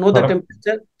must know the Hello.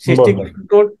 temperature. Cystic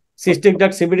node, cystic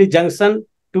duct, CBD junction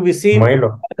to be seen.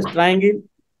 Milo. Triangle.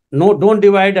 No, don't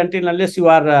divide until unless you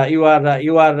are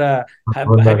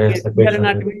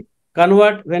anatomy.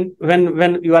 Convert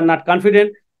when you are not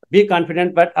confident. Be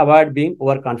confident, but avoid being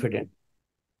overconfident.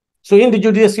 So in the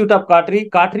judicious use of cautery,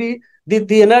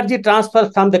 the energy transfer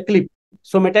from the clip.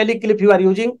 So metallic clip you are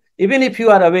using, even if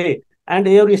you are away and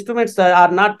your instruments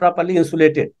are not properly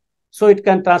insulated. So it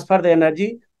can transfer the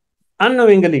energy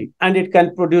unknowingly and it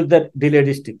can produce the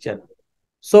delayed stricture.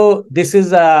 So this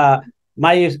is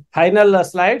my final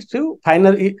slides too.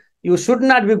 You should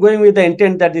not be going with the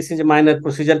intent that this is a minor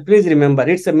procedure. Please remember,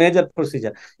 it's a major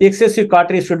procedure. Excessive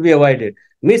cautery should be avoided.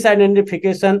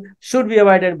 Misidentification should be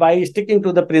avoided by sticking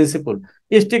to the principle.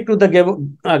 Stick to the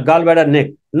gallbladder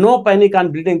neck. No panic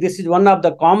on bleeding. This is one of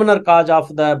the commoner cause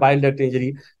of the bile duct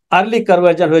injury. Early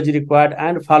conversion is required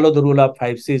and follow the rule of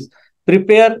 5 C's.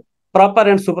 Prepare proper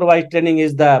and supervised training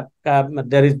is there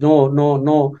is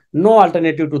no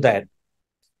alternative to that.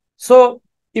 So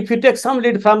if you take some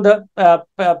lead from the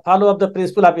follow up the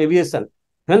principle of aviation,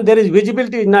 when there is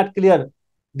visibility is not clear,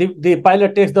 the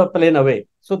pilot takes the plane away.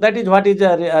 So that is what is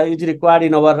required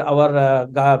in our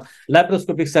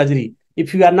laparoscopic surgery.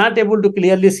 If you are not able to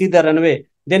clearly see the runway,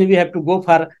 then we have to go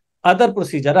for other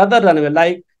procedure, other runway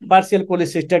like partial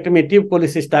cholecystectomy, tube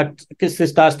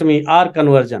cholecystostomy or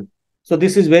conversion. So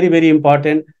this is very, very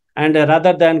important, and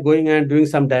rather than going and doing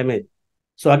some damage.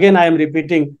 So again, I am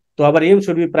repeating, so our aim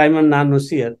should be primal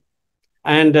non-noceal.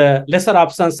 And lesser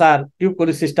options are tube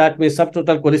cholecystectomy,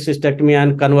 subtotal cholecystectomy,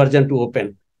 and conversion to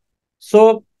open.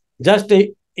 So just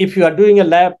if you are doing a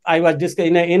lap, I was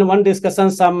in one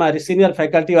discussion, some senior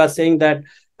faculty was saying that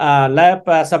lap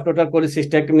subtotal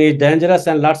cholecystectomy is dangerous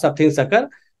and lots of things occur.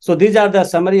 So these are the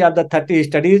summary of the 30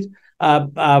 studies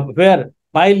where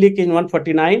bile leak in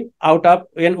 149 out of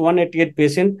 188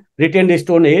 patients, retained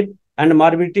stone 8, and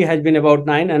morbidity has been about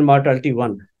 9 and mortality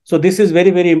 1. So this is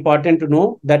very, very important to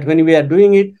know that when we are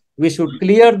doing it, we should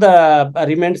clear the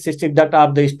remained cystic duct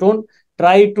of the stone,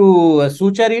 try to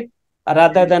suture it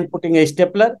rather than putting a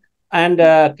stapler, and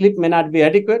clip may not be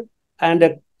adequate.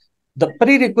 And the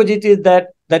prerequisite is that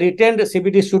the retained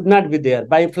CBD should not be there.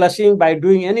 By flushing, by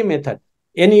doing any method,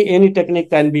 any technique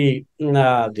can be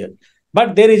there.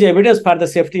 But there is evidence for the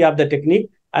safety of the technique,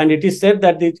 and it is said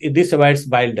that this avoids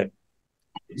bile duct.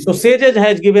 So SAGES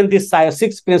has given this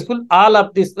 6 principle. All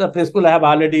of this principle I have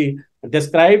already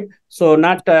described. So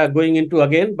not going into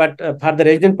again, but for the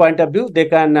resident point of view, they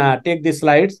can take the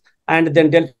slides, and then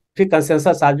Delphi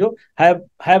consensus also have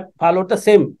followed the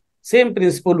same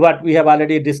principle what we have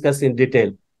already discussed in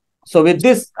detail. So with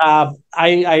this, I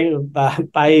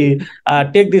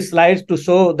take these slides to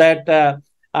show that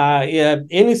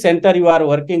any center you are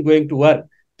going to work,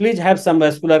 please have some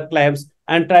vascular clamps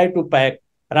and try to pack.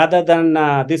 Rather than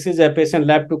this is a patient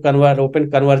lab to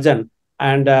open conversion,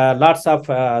 and lots of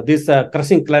these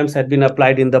crushing clamps had been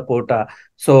applied in the port.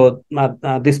 So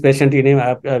this patient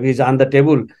is on the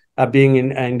table being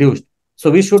induced.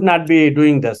 So we should not be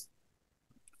doing this.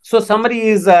 So summary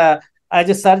is, as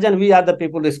a surgeon, we are the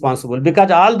people responsible,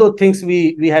 because all those things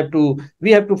we have to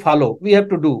follow, we have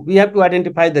to do, we have to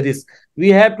identify the risk, we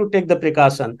have to take the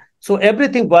precaution. So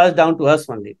everything boils down to us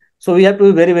only. So we have to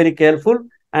be very, very careful.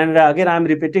 And again, I'm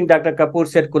repeating, Dr. Kapoor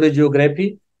said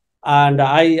cholegiography, and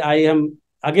I am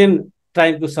again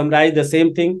trying to summarize the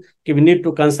same thing. We need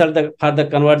to consult for the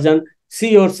conversion.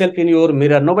 See yourself in your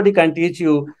mirror. Nobody can teach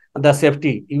you the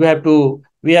safety. We have to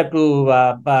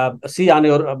see on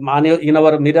in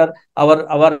our mirror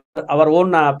our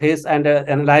own face and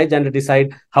analyze and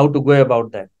decide how to go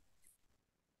about that.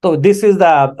 So this is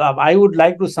the I would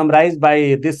like to summarize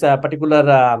by this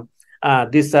particular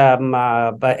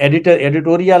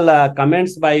editorial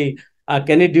comments by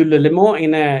Kennedy Lemo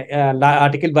in an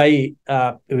article by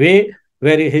Way,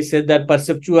 where he said that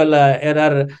perceptual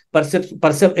error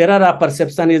of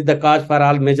perception is the cause for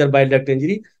all major bile duct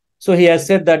injury. So he has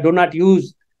said that do not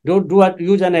use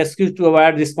an excuse to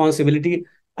avoid responsibility.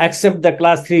 Accept the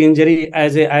class 3 injury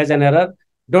as an error.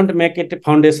 Don't make it a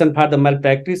foundation for the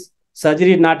malpractice.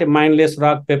 Surgery is not a mindless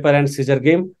rock, paper, and scissor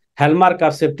game. Hallmark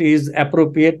of safety is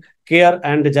appropriate care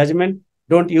and judgment.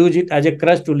 Don't use it as a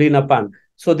crutch to lean upon.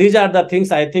 So these are the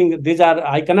things I think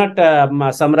I cannot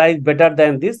summarize better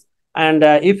than this. And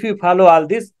if you follow all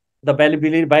this, the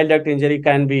bile duct injury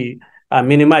can be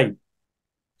minimized.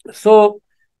 So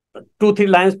 2-3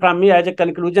 lines from me as a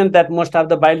conclusion that most of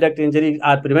the bile duct injuries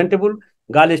are preventable.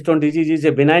 Gallstone disease is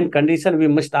a benign condition. We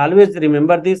must always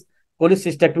remember this.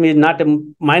 Cholecystectomy is not a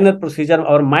minor procedure.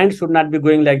 Our mind should not be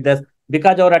going like this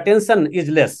because our attention is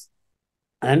less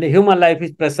and human life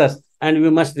is precious, and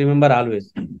we must remember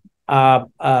always.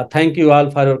 Thank you all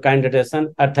for your kind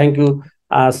attention. Thank you,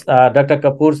 Dr.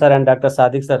 Kapoor sir and Dr.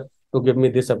 Sadiq sir, to give me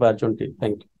this opportunity.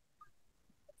 Thank you.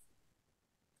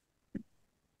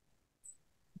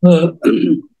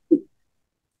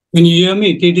 Can you hear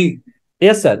me, TD?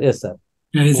 Yes, sir. Yes, sir.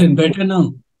 Is it better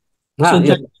now? So yes.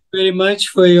 thank you very much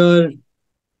for your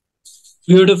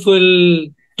beautiful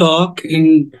talk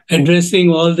in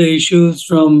addressing all the issues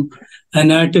from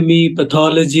anatomy,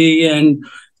 pathology, and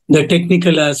the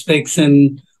technical aspects,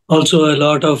 and also a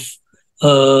lot of,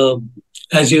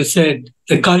 as you said,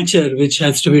 the culture which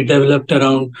has to be developed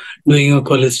around doing a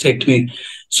cholecystectomy.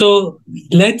 So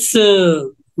let's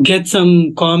get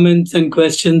some comments and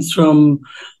questions from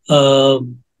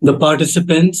the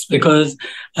participants, because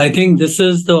I think this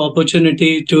is the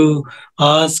opportunity to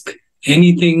ask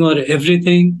anything or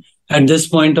everything at this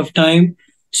point of time.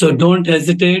 So don't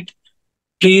hesitate.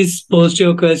 Please post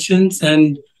your questions,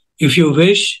 and if you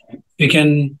wish, you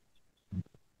can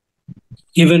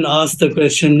even ask the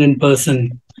question in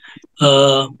person.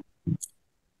 Can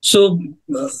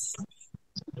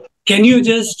you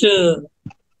just,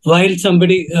 while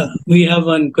somebody, we have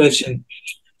one question.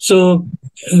 So,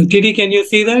 TD, can you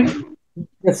see that?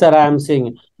 Yes, sir, I am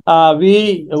seeing.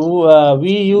 We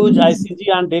use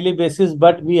ICG on daily basis,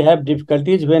 but we have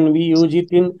difficulties when we use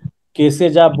it in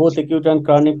cases of both acute and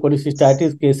chronic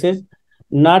cholecystitis cases,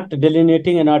 not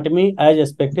delineating anatomy as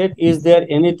expected. Is there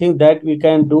anything that we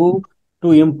can do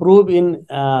to improve in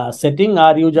setting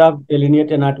our use of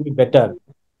delineate anatomy better?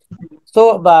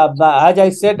 So, as I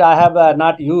said, I have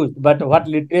not used, but what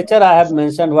literature I have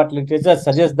mentioned, what literature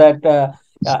suggests that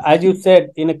as you said,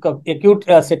 in acute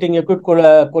setting, acute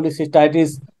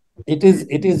cholecystitis, it is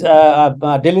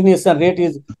delineation rate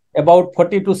is about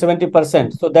 40 to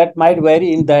 70%. So that might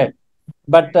vary in that.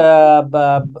 But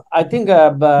I think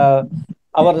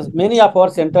many of our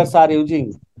centers are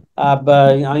using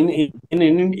in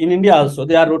India also.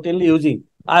 They are routinely using.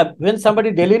 When somebody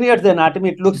delineates the anatomy,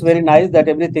 it looks very nice that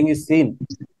everything is seen.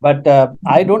 But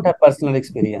I don't have personal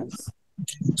experience.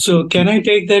 So can I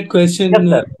take that question? Yes,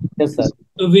 sir. Yes, sir.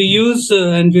 So we use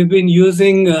and we've been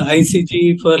using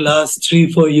ICG for last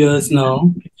 3-4 years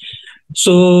now.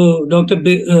 So Dr.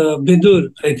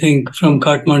 Bidur, I think, from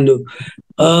Kathmandu,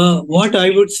 what I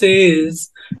would say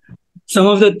is some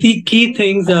of the key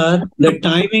things are the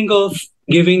timing of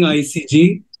giving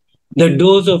ICG, the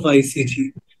dose of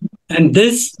ICG, and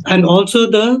also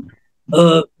the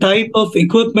type of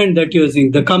equipment that you're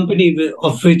using, the company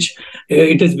of which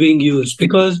it is being used,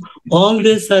 because all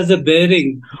this has a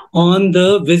bearing on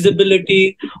the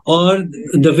visibility or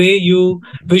the way you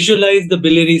visualize the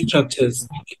biliary structures.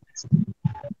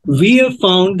 We have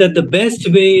found that the best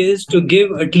way is to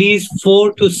give at least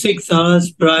 4 to 6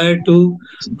 hours prior to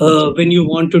when you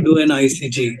want to do an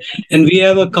ICG. And we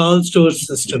have a Karl Storz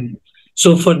system.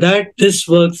 So for that, this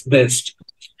works best.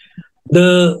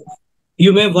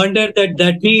 You may wonder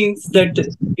that means that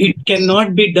it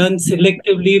cannot be done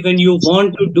selectively when you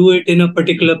want to do it in a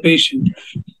particular patient.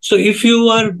 So if you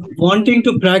are wanting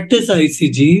to practice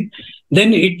ICG,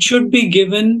 then it should be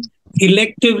given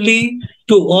electively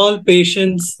to all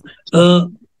patients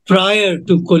prior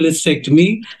to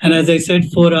cholecystectomy, and as I said,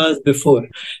 4 hours before.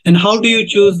 And how do you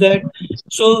choose that?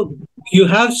 So you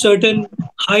have certain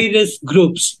high-risk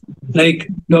groups, like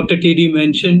Dr. TD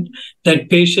mentioned, that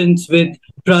patients with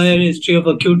prior history of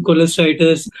acute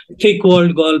cholecystitis,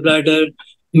 thick-walled gallbladder,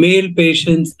 male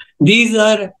patients. These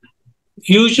are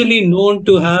usually known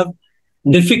to have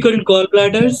difficult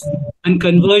gallbladders, and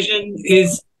conversion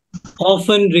is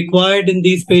often required in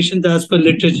these patients as per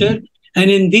literature. And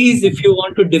in these, if you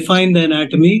want to define the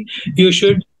anatomy, you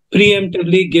should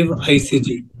preemptively give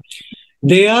ICG.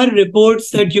 There are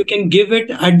reports that you can give it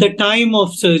at the time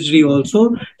of surgery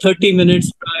also, 30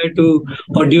 minutes prior to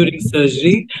or during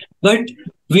surgery. But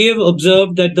we have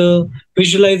observed that the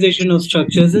visualization of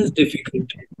structures is difficult.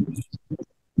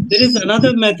 There is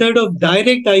another method of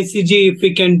direct ICG if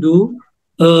we can do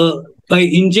by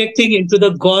injecting into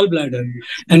the gallbladder.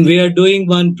 And we are doing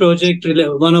one project,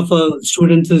 one of our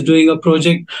students is doing a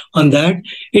project on that.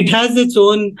 It has its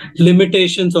own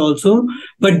limitations also,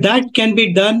 but that can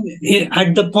be done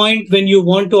at the point when you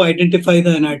want to identify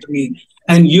the anatomy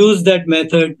and use that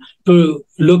method to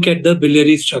look at the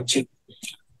biliary structure.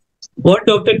 What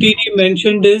Dr. TD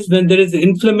mentioned is when there is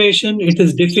inflammation, it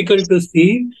is difficult to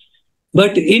see.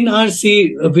 But in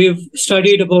RC, we've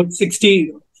studied about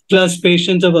 60 plus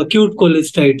patients of acute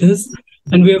cholecystitis,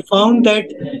 and we have found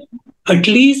that at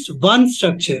least one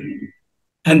structure,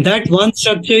 and that one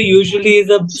structure usually is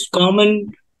a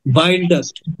common bile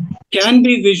duct, can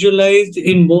be visualized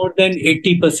in more than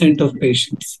 80% of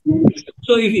patients.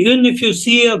 So even if you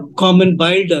see a common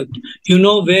bile duct, you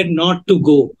know where not to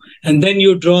go. And then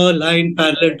you draw a line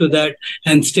parallel to that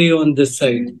and stay on this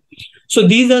side. So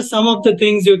these are some of the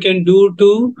things you can do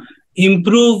to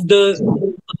improve the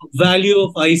value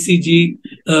of ICG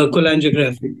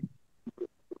cholangiography.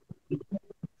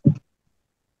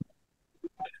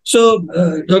 So,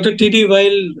 Dr. TD,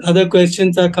 while other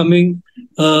questions are coming,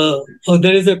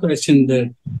 there is a question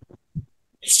there.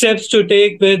 Steps to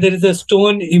take where there is a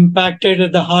stone impacted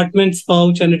at the Hartmann's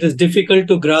pouch and it is difficult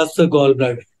to grasp the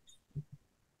gallbladder.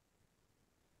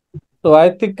 So I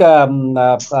think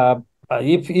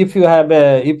if you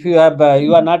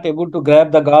are not able to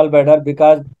grab the gallbladder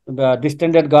because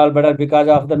distended gallbladder because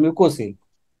of the mucosa,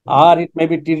 or it may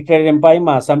be treated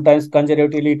empyema, sometimes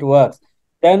conservatively it works.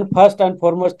 Then first and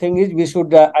foremost thing is we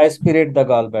should aspirate the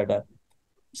gallbladder.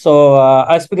 So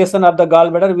aspiration of the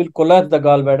gallbladder will collapse the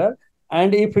gallbladder,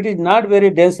 and if it is not very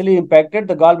densely impacted,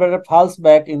 the gallbladder falls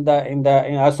back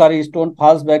stone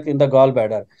falls back in the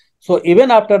gallbladder. So even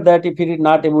after that, if it is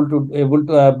not able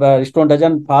to stone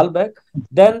doesn't fall back,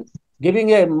 then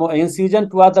giving a incision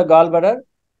towards the gallbladder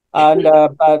and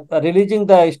releasing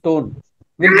the stone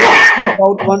will give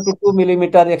about 1 to 2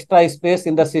 millimeter extra space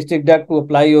in the cystic duct to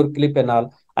apply your clip and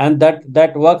all, and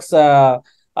that works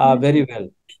very well.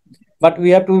 But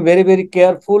we have to be very, very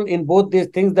careful in both these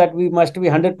things, that we must be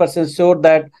 100% sure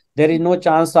that there is no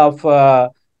chance of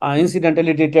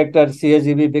incidentally detected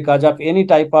CSGB because of any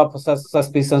type of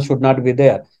suspicion should not be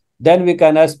there. Then we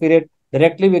can aspirate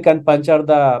directly, we can puncture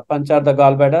the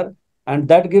gallbladder, and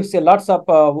that gives a lots of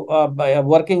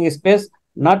working space,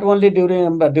 not only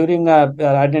during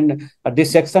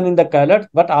dissection in the collet,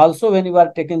 but also when you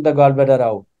are taking the gallbladder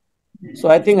out. So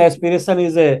I think aspiration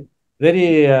is a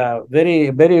very,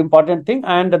 very important thing.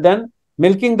 And then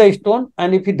milking the stone,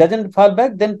 and if it doesn't fall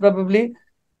back, then probably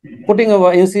putting an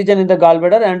incision in the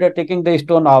gallbladder and taking the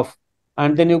stone off,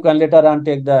 and then you can later on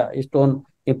take the stone,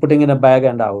 putting in a bag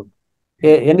and out.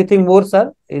 Anything more,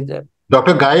 sir?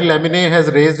 Dr. Guy Lamine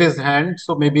has raised his hand,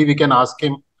 so maybe we can ask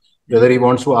him whether he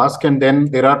wants to ask, and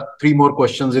then there are 3 more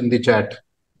questions in the chat.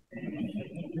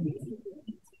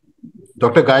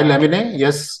 Dr. Guy Lamine,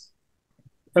 yes.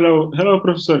 Hello,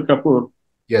 Professor Kapoor.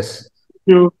 Yes.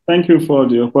 Thank you for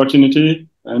the opportunity,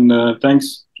 and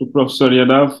thanks to Professor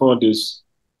Yadav for this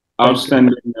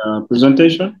outstanding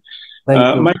presentation.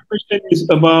 My question is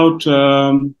about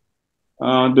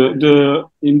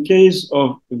in case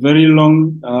of very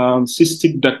long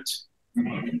cystic duct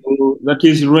that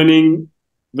is running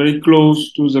very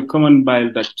close to the common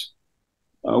bile duct.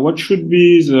 What should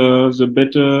be the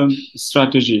better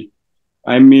strategy?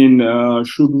 I mean,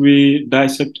 should we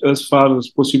dissect as far as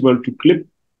possible to clip,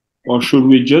 or should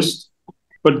we just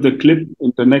put the clip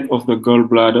in the neck of the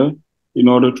gallbladder in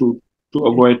order to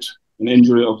avoid an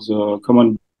injury of the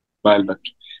common bile duct?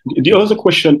 The other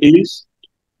question is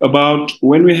about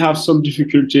when we have some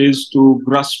difficulties to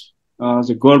grasp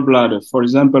the gallbladder, for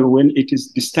example, when it is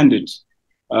distended.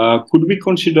 Could we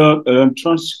consider a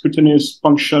transcutaneous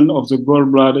function of the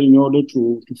gallbladder in order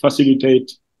to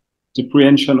facilitate the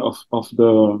prehension of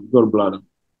the gallbladder?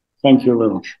 Thank you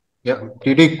very much. Yeah,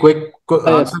 TD, quick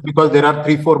answer, because there are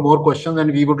 3-4 more questions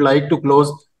and we would like to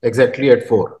close exactly at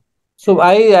 4. So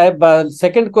I have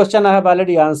second question I have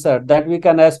already answered, that we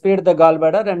can aspirate the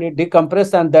gallbladder and it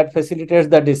decompress, and that facilitates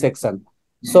the dissection.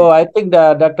 So I think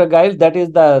Dr. Giles, that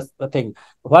is the thing.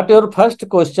 What your first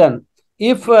question?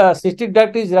 If cystic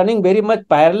duct is running very much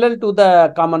parallel to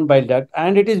the common bile duct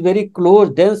and it is very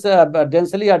close,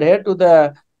 densely adhered to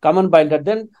the common bile duct,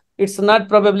 then it's not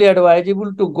probably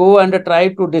advisable to go and try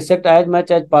to dissect as much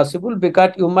as possible,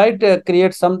 because you might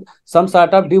create some sort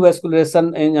of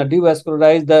devascularization and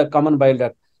devascularize the common bile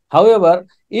duct. However,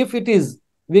 if it is,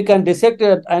 we can dissect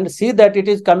it and see that it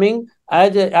is coming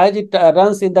as it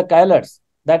runs in the calyx,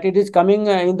 that it is coming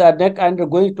in the neck and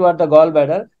going toward the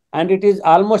gallbladder, and it is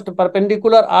almost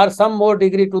perpendicular or some more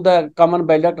degree to the common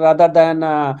bile duct rather than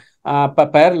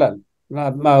parallel,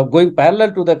 going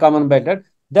parallel to the common bile duct,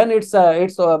 then it's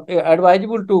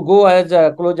advisable to go as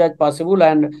close as possible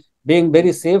and being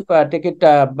very safe, take it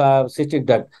cystic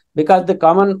duct, because the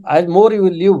common, as more you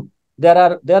will live, there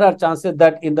are chances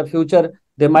that in the future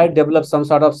they might develop some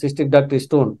sort of cystic duct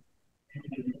stone.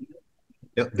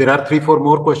 Yeah, there are 3-4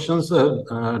 more questions.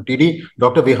 TD,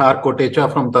 Dr. Vihar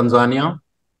Kotecha from Tanzania.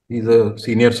 He's a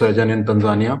senior surgeon in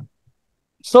Tanzania.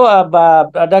 So,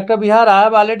 Dr. Bihar, I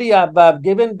have already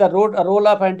given the role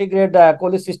of antegrade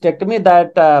cholecystectomy.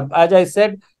 That, as I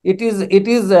said, it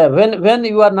is when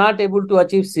you are not able to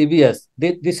achieve CBS.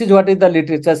 This is what is the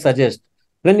literature suggests.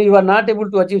 When you are not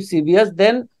able to achieve CBS,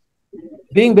 then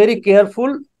being very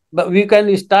careful, but we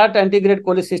can start antegrade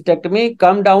cholecystectomy,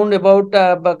 come down about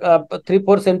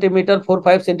 3-4 centimeter,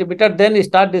 4-5 centimeter, then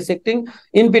start dissecting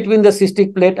in between the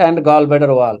cystic plate and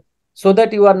gallbladder wall, so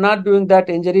that you are not doing that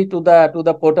injury to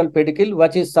the portal pedicle,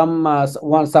 which is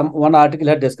one article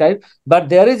had described. But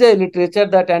there is a literature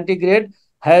that antegrade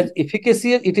has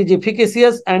efficacy, it is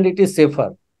efficacious and it is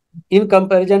safer in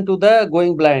comparison to the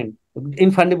going blind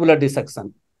in fundibular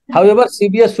dissection. However,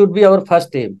 CBS should be our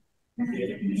first aim.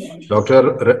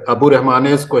 Dr. Abu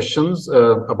Rahmane's questions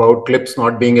about clips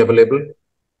not being available.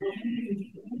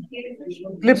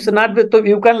 Clips not, so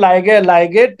you can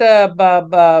ligate,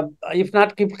 if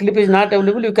not clip is not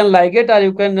available, you can ligate or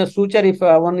you can suture if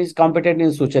one is competent in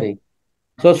suturing.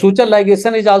 So suture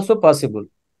ligation is also possible.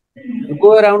 You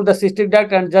go around the cystic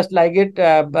duct and just ligate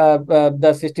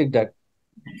the cystic duct.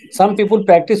 Some people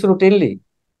practice routinely.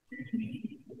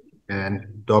 And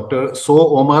Dr.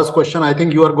 So Omar's question, I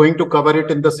think you are going to cover it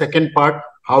in the second part,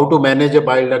 how to manage a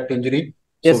bile duct injury.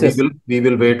 So Yes, we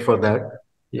will wait for that.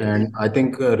 Yes. And I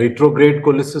think retrograde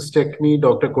cholecystectomy,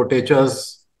 Dr.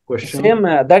 Kotecha's question. Same,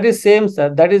 that is same, sir.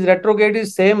 That is retrograde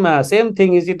is same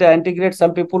thing. Is it antegrade?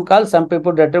 Some people call, some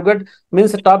people retrograde,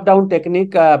 means top-down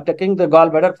technique, taking the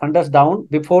gallbladder fundus down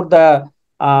before the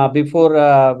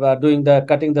doing the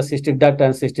cutting the cystic duct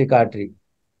and cystic artery.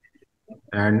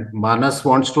 And Manas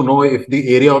wants to know if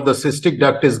the area of the cystic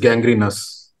duct is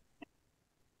gangrenous.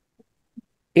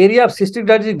 Area of cystic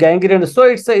duct is gangrenous. So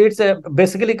it's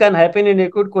basically can happen in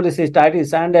acute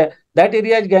cholecystitis, and that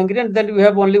area is gangrenous. Then you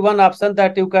have only one option,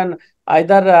 that you can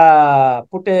either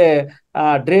put a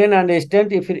drain and a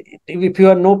stent. If you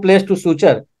have no place to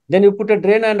suture, then you put a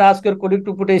drain and ask your colleague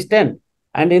to put a stent.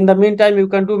 And in the meantime, you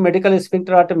can do medical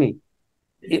sphincterotomy.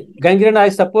 Gangrene, I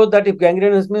suppose that if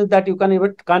gangrenous means that you can't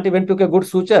even take a good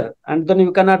suture, and then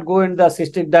you cannot go in the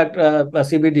cystic duct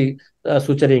CBD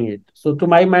suturing it. So to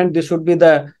my mind, this should be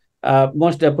the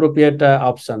most appropriate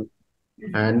option.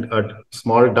 And a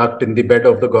small duct in the bed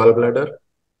of the gallbladder.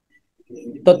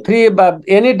 So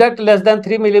any duct less than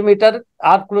 3 millimeter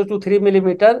or close to 3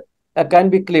 millimeter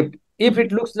can be clipped. If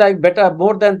it looks like better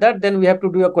more than that, then we have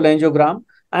to do a cholangiogram.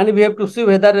 And we have to see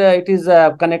whether it is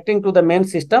connecting to the main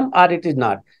system or it is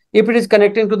not. If it is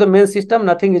connecting to the main system,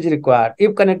 nothing is required.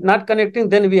 If not connecting,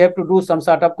 then we have to do some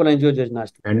sort of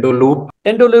cholangiogymnasty. Endoloop.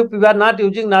 Endoloop we are not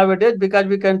using nowadays because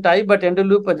we can tie, but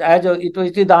endoloop, as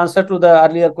it is the answer to the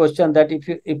earlier question, that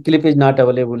if clip is not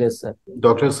available, yes, sir.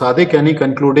 Dr. Sadiq, any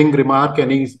concluding remark,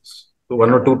 any 1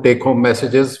 or 2 take-home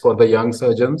messages for the young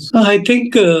surgeons? I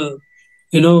think,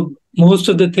 most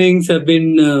of the things have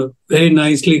been very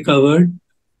nicely covered.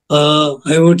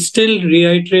 I would still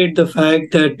reiterate the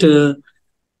fact that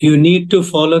you need to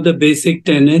follow the basic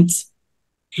tenets.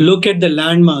 Look at the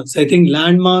landmarks. I think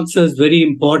landmarks is very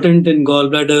important in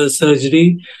gallbladder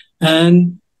surgery,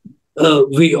 and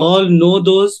we all know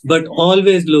those, but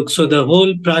always look. So the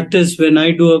whole practice when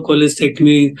I do a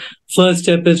cholecystectomy, first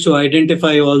step is to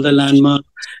identify all the landmarks.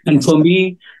 And for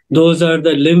me, those are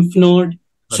the lymph node,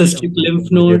 cystic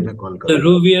lymph node, the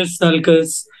ruveus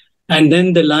sulcus, and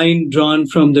then the line drawn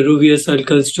from the ruveus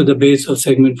sulcus to the base of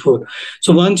segment 4.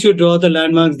 So once you draw the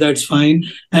landmarks, that's fine.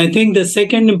 I think the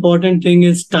second important thing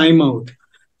is timeout.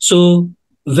 So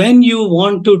when you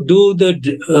want to do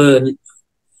the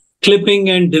clipping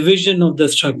and division of the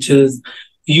structures,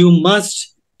 you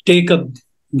must take a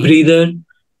breather,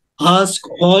 ask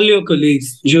all your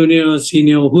colleagues, junior or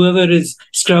senior, whoever is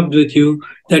scrubbed with you,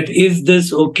 that is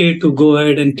this okay to go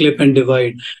ahead and clip and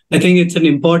divide? I think it's an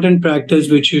important practice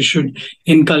which you should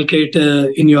inculcate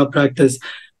in your practice.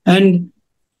 And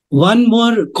one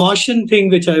more caution thing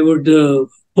which I would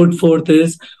put forth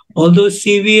is, although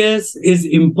CVS is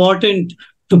important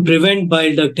to prevent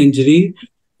bile duct injury,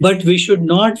 but we should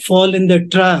not fall in the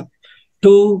trap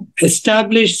to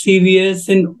establish CVS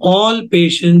in all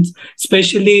patients,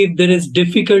 especially if there is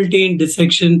difficulty in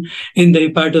dissection in the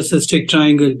hepatocystic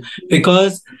triangle.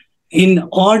 Because in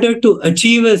order to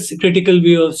achieve a critical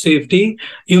view of safety,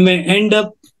 you may end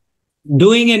up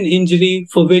doing an injury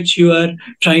for which you are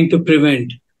trying to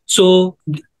prevent. So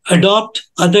adopt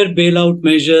other bailout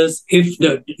measures if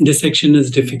the dissection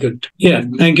is difficult. Yeah,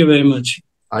 thank you very much.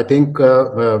 I think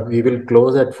we will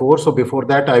close at 4. So before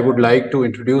that, I would like to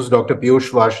introduce Dr.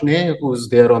 Piyush Vashne, who's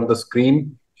there on the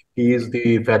screen. He is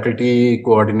the faculty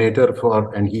coordinator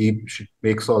and he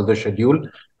makes all the schedule.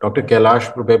 Dr.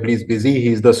 Kailash probably is busy.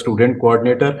 He's the student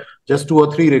coordinator. Just 2 or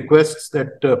 3 requests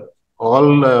that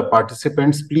all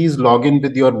participants, please log in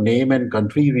with your name and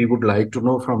country. We would like to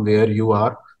know from where you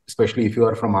are, especially if you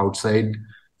are from outside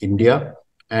India.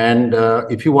 And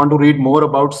if you want to read more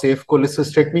about safe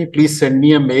cholecystectomy, please send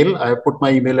me a mail. I have put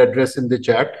my email address in the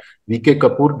chat,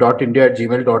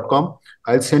 vkkapoor.india@gmail.com.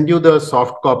 I'll send you the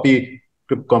soft copy,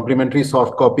 complimentary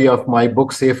soft copy of my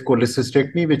book, Safe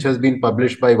Cholecystectomy, which has been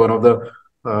published by one of the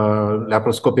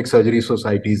laparoscopic surgery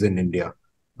societies in India.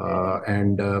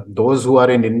 Those who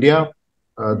are in India,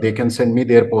 they can send me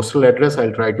their postal address.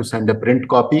 I'll try to send a print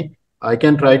copy. I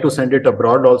can try to send it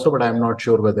abroad also, but I'm not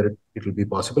sure whether it will be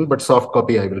possible. But soft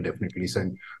copy I will definitely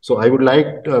send. So I would like,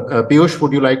 Piyush,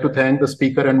 would you like to thank the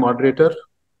speaker and moderator?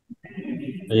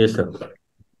 Yes, sir.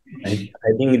 I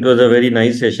think it was a very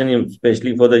nice session,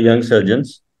 especially for the young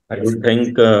surgeons. I would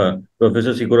thank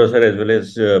Professor Sikora sir as well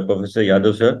as Professor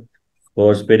Yadav sir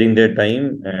for sparing their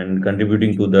time and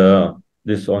contributing to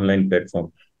this online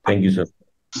platform. Thank you, sir.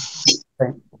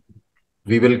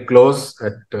 We will close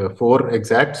at 4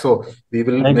 exact. So we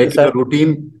will make it a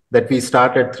routine that we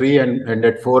start at 3 and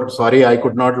at 4. Sorry, I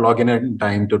could not log in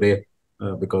time today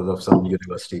because of some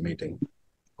university meeting.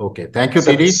 Okay. Thank you,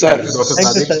 TD. Sir,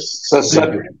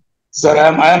 sir,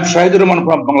 I am Shahid Rahman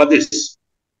from Bangladesh.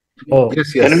 Oh.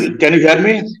 Yes, yes. Can you hear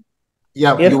me?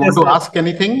 Yeah, yes, you want to ask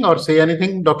anything or say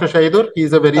anything, Dr. Shahidur? He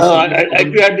is a very I'd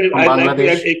like to add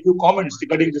a few comments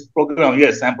regarding this program.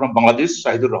 Yes, I'm from Bangladesh,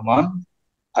 Shahidur Rahman.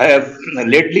 I have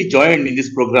lately joined in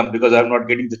this program because I'm not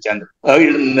getting the channel.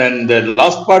 And the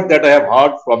last part that I have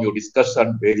heard from your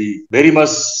discussion, very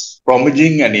much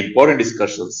promising and important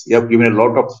discussions. You have given a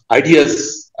lot of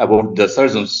ideas about the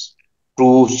surgeons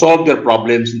to solve their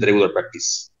problems in the regular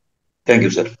practice. Thank you,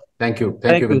 sir. Thank you.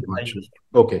 Thank you very much.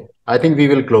 Okay. I think we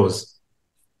will close.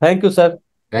 Thank you, sir.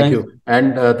 Thank you.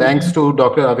 And thanks to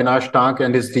Dr. Avinash Tank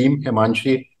and his team,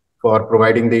 Himanshi, for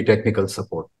providing the technical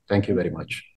support. Thank you very much.